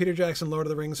 surprise, the Peter Jackson Lord of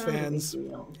the Rings fans,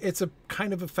 it's a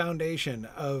kind of a foundation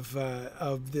of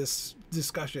this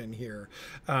discussion here.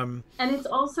 And it's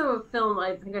also a film,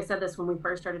 I think I said this when we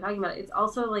first started talking about it, it's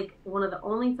also like one of the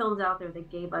only films out there that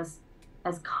gave us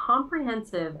as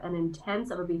comprehensive and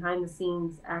intense of a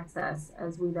behind-the-scenes access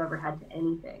as we've ever had to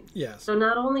anything. Yes. So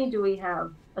not only do we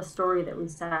have a story that we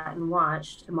sat and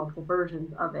watched, and multiple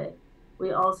versions of it,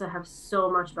 we also have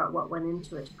so much about what went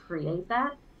into it to create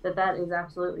that is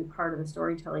absolutely part of the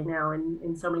storytelling now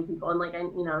in so many people. And like,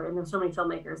 and there's so many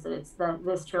filmmakers that it's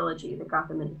this trilogy that got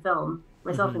them into film,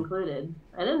 myself included.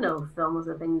 I didn't know film was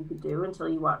a thing you could do until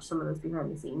you watch some of those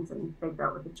behind the scenes and figure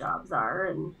out what the jobs are.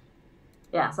 And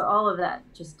yeah, so all of that,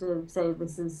 just to say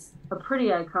this is a pretty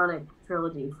iconic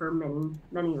trilogy for many,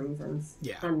 many reasons.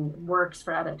 Yeah. And works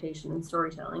for adaptation and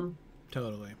storytelling.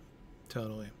 Totally.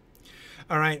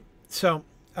 All right. So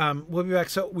we'll be back.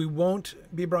 So we won't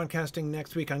be broadcasting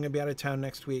next week. I'm going to be out of town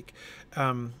next week.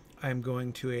 I'm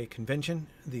going to a convention,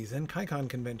 the Zenkaikon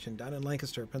convention down in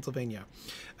Lancaster, Pennsylvania.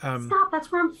 Stop, that's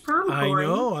where I'm from, Corey. I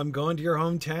know. I'm going to your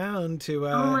hometown to...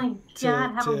 oh my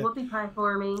God, have a whoopie pie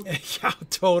for me. Yeah,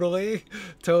 totally.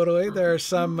 There are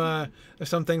some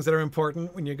things that are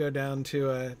important when you go down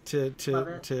to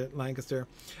Lancaster.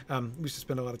 We used to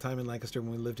spend a lot of time in Lancaster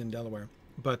when we lived in Delaware,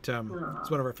 but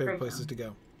it's one of our favorite places to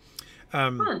go.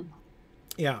 Fun.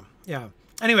 Yeah.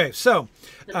 Anyway, so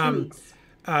 2 weeks.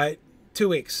 2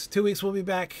 weeks. 2 weeks we'll be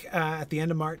back at the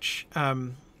end of March.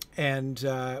 And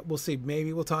we'll see.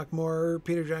 Maybe we'll talk more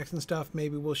Peter Jackson stuff.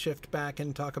 Maybe we'll shift back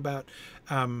and talk about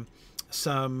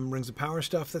some Rings of Power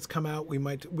stuff that's come out.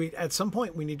 We at some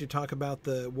point we need to talk about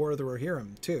the War of the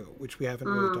Rohirrim too, which we haven't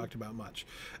really talked about much.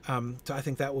 So I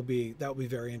think that will be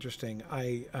very interesting.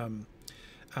 I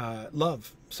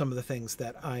love some of the things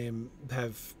that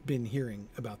have been hearing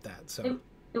about that. So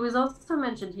it was also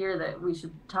mentioned here that we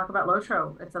should talk about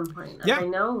Lotro at some point. Yeah. I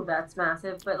know that's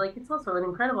massive, but like it's also an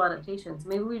incredible adaptation. So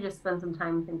maybe we just spend some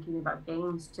time thinking about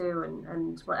games too,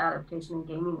 and what adaptation in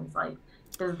gaming is like.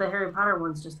 Because the Harry Potter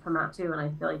ones just come out too, and I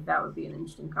feel like that would be an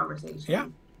interesting conversation. Yeah,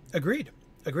 agreed.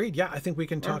 Yeah, I think we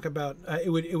can talk about. It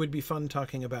would be fun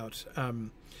talking about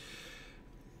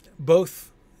both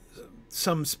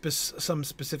some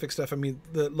specific stuff. I mean,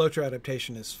 the Lotro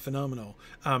adaptation is phenomenal,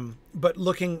 but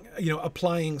looking,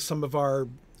 applying some of our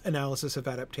analysis of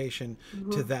adaptation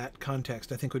to that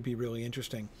context, I think would be really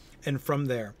interesting. And from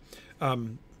there,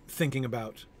 thinking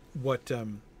about what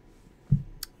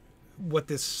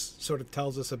this sort of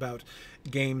tells us about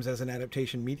games as an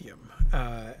adaptation medium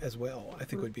as well, I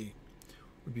think would be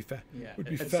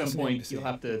at some point you'll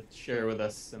have to share with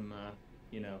us some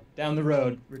down the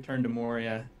road Return to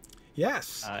Moria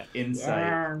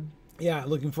insight.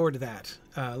 Looking forward to that.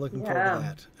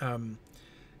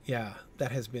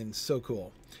 That has been so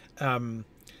cool. Druid's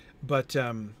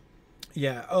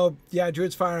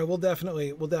Fire. We'll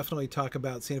definitely talk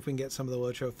about seeing if we can get some of the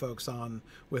Lotro folks on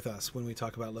with us when we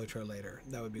talk about Lotro later.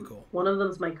 That would be cool. One of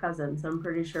them's my cousin, so I'm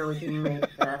pretty sure we can make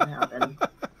that happen.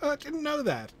 I didn't know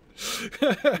that.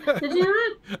 Did you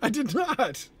not? I did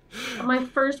not. My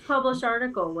first published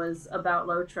article was about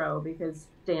Lotro because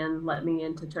Dan let me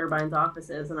into Turbine's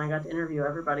offices and I got to interview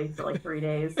everybody for like 3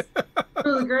 days. It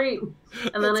was great.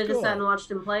 And then I just sat and watched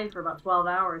him play for about 12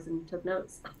 hours and took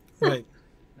notes. Right.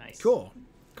 Nice. Cool.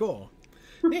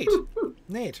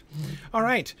 Neat. All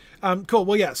right. Cool.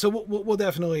 Well, yeah. So we'll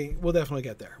definitely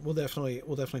get there. We'll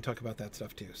definitely talk about that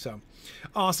stuff too. So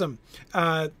awesome.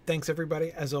 Thanks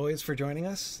everybody as always for joining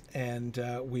us, and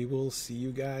we will see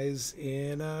you guys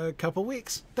in a couple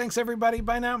weeks. Thanks everybody.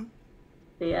 Bye now.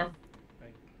 See ya.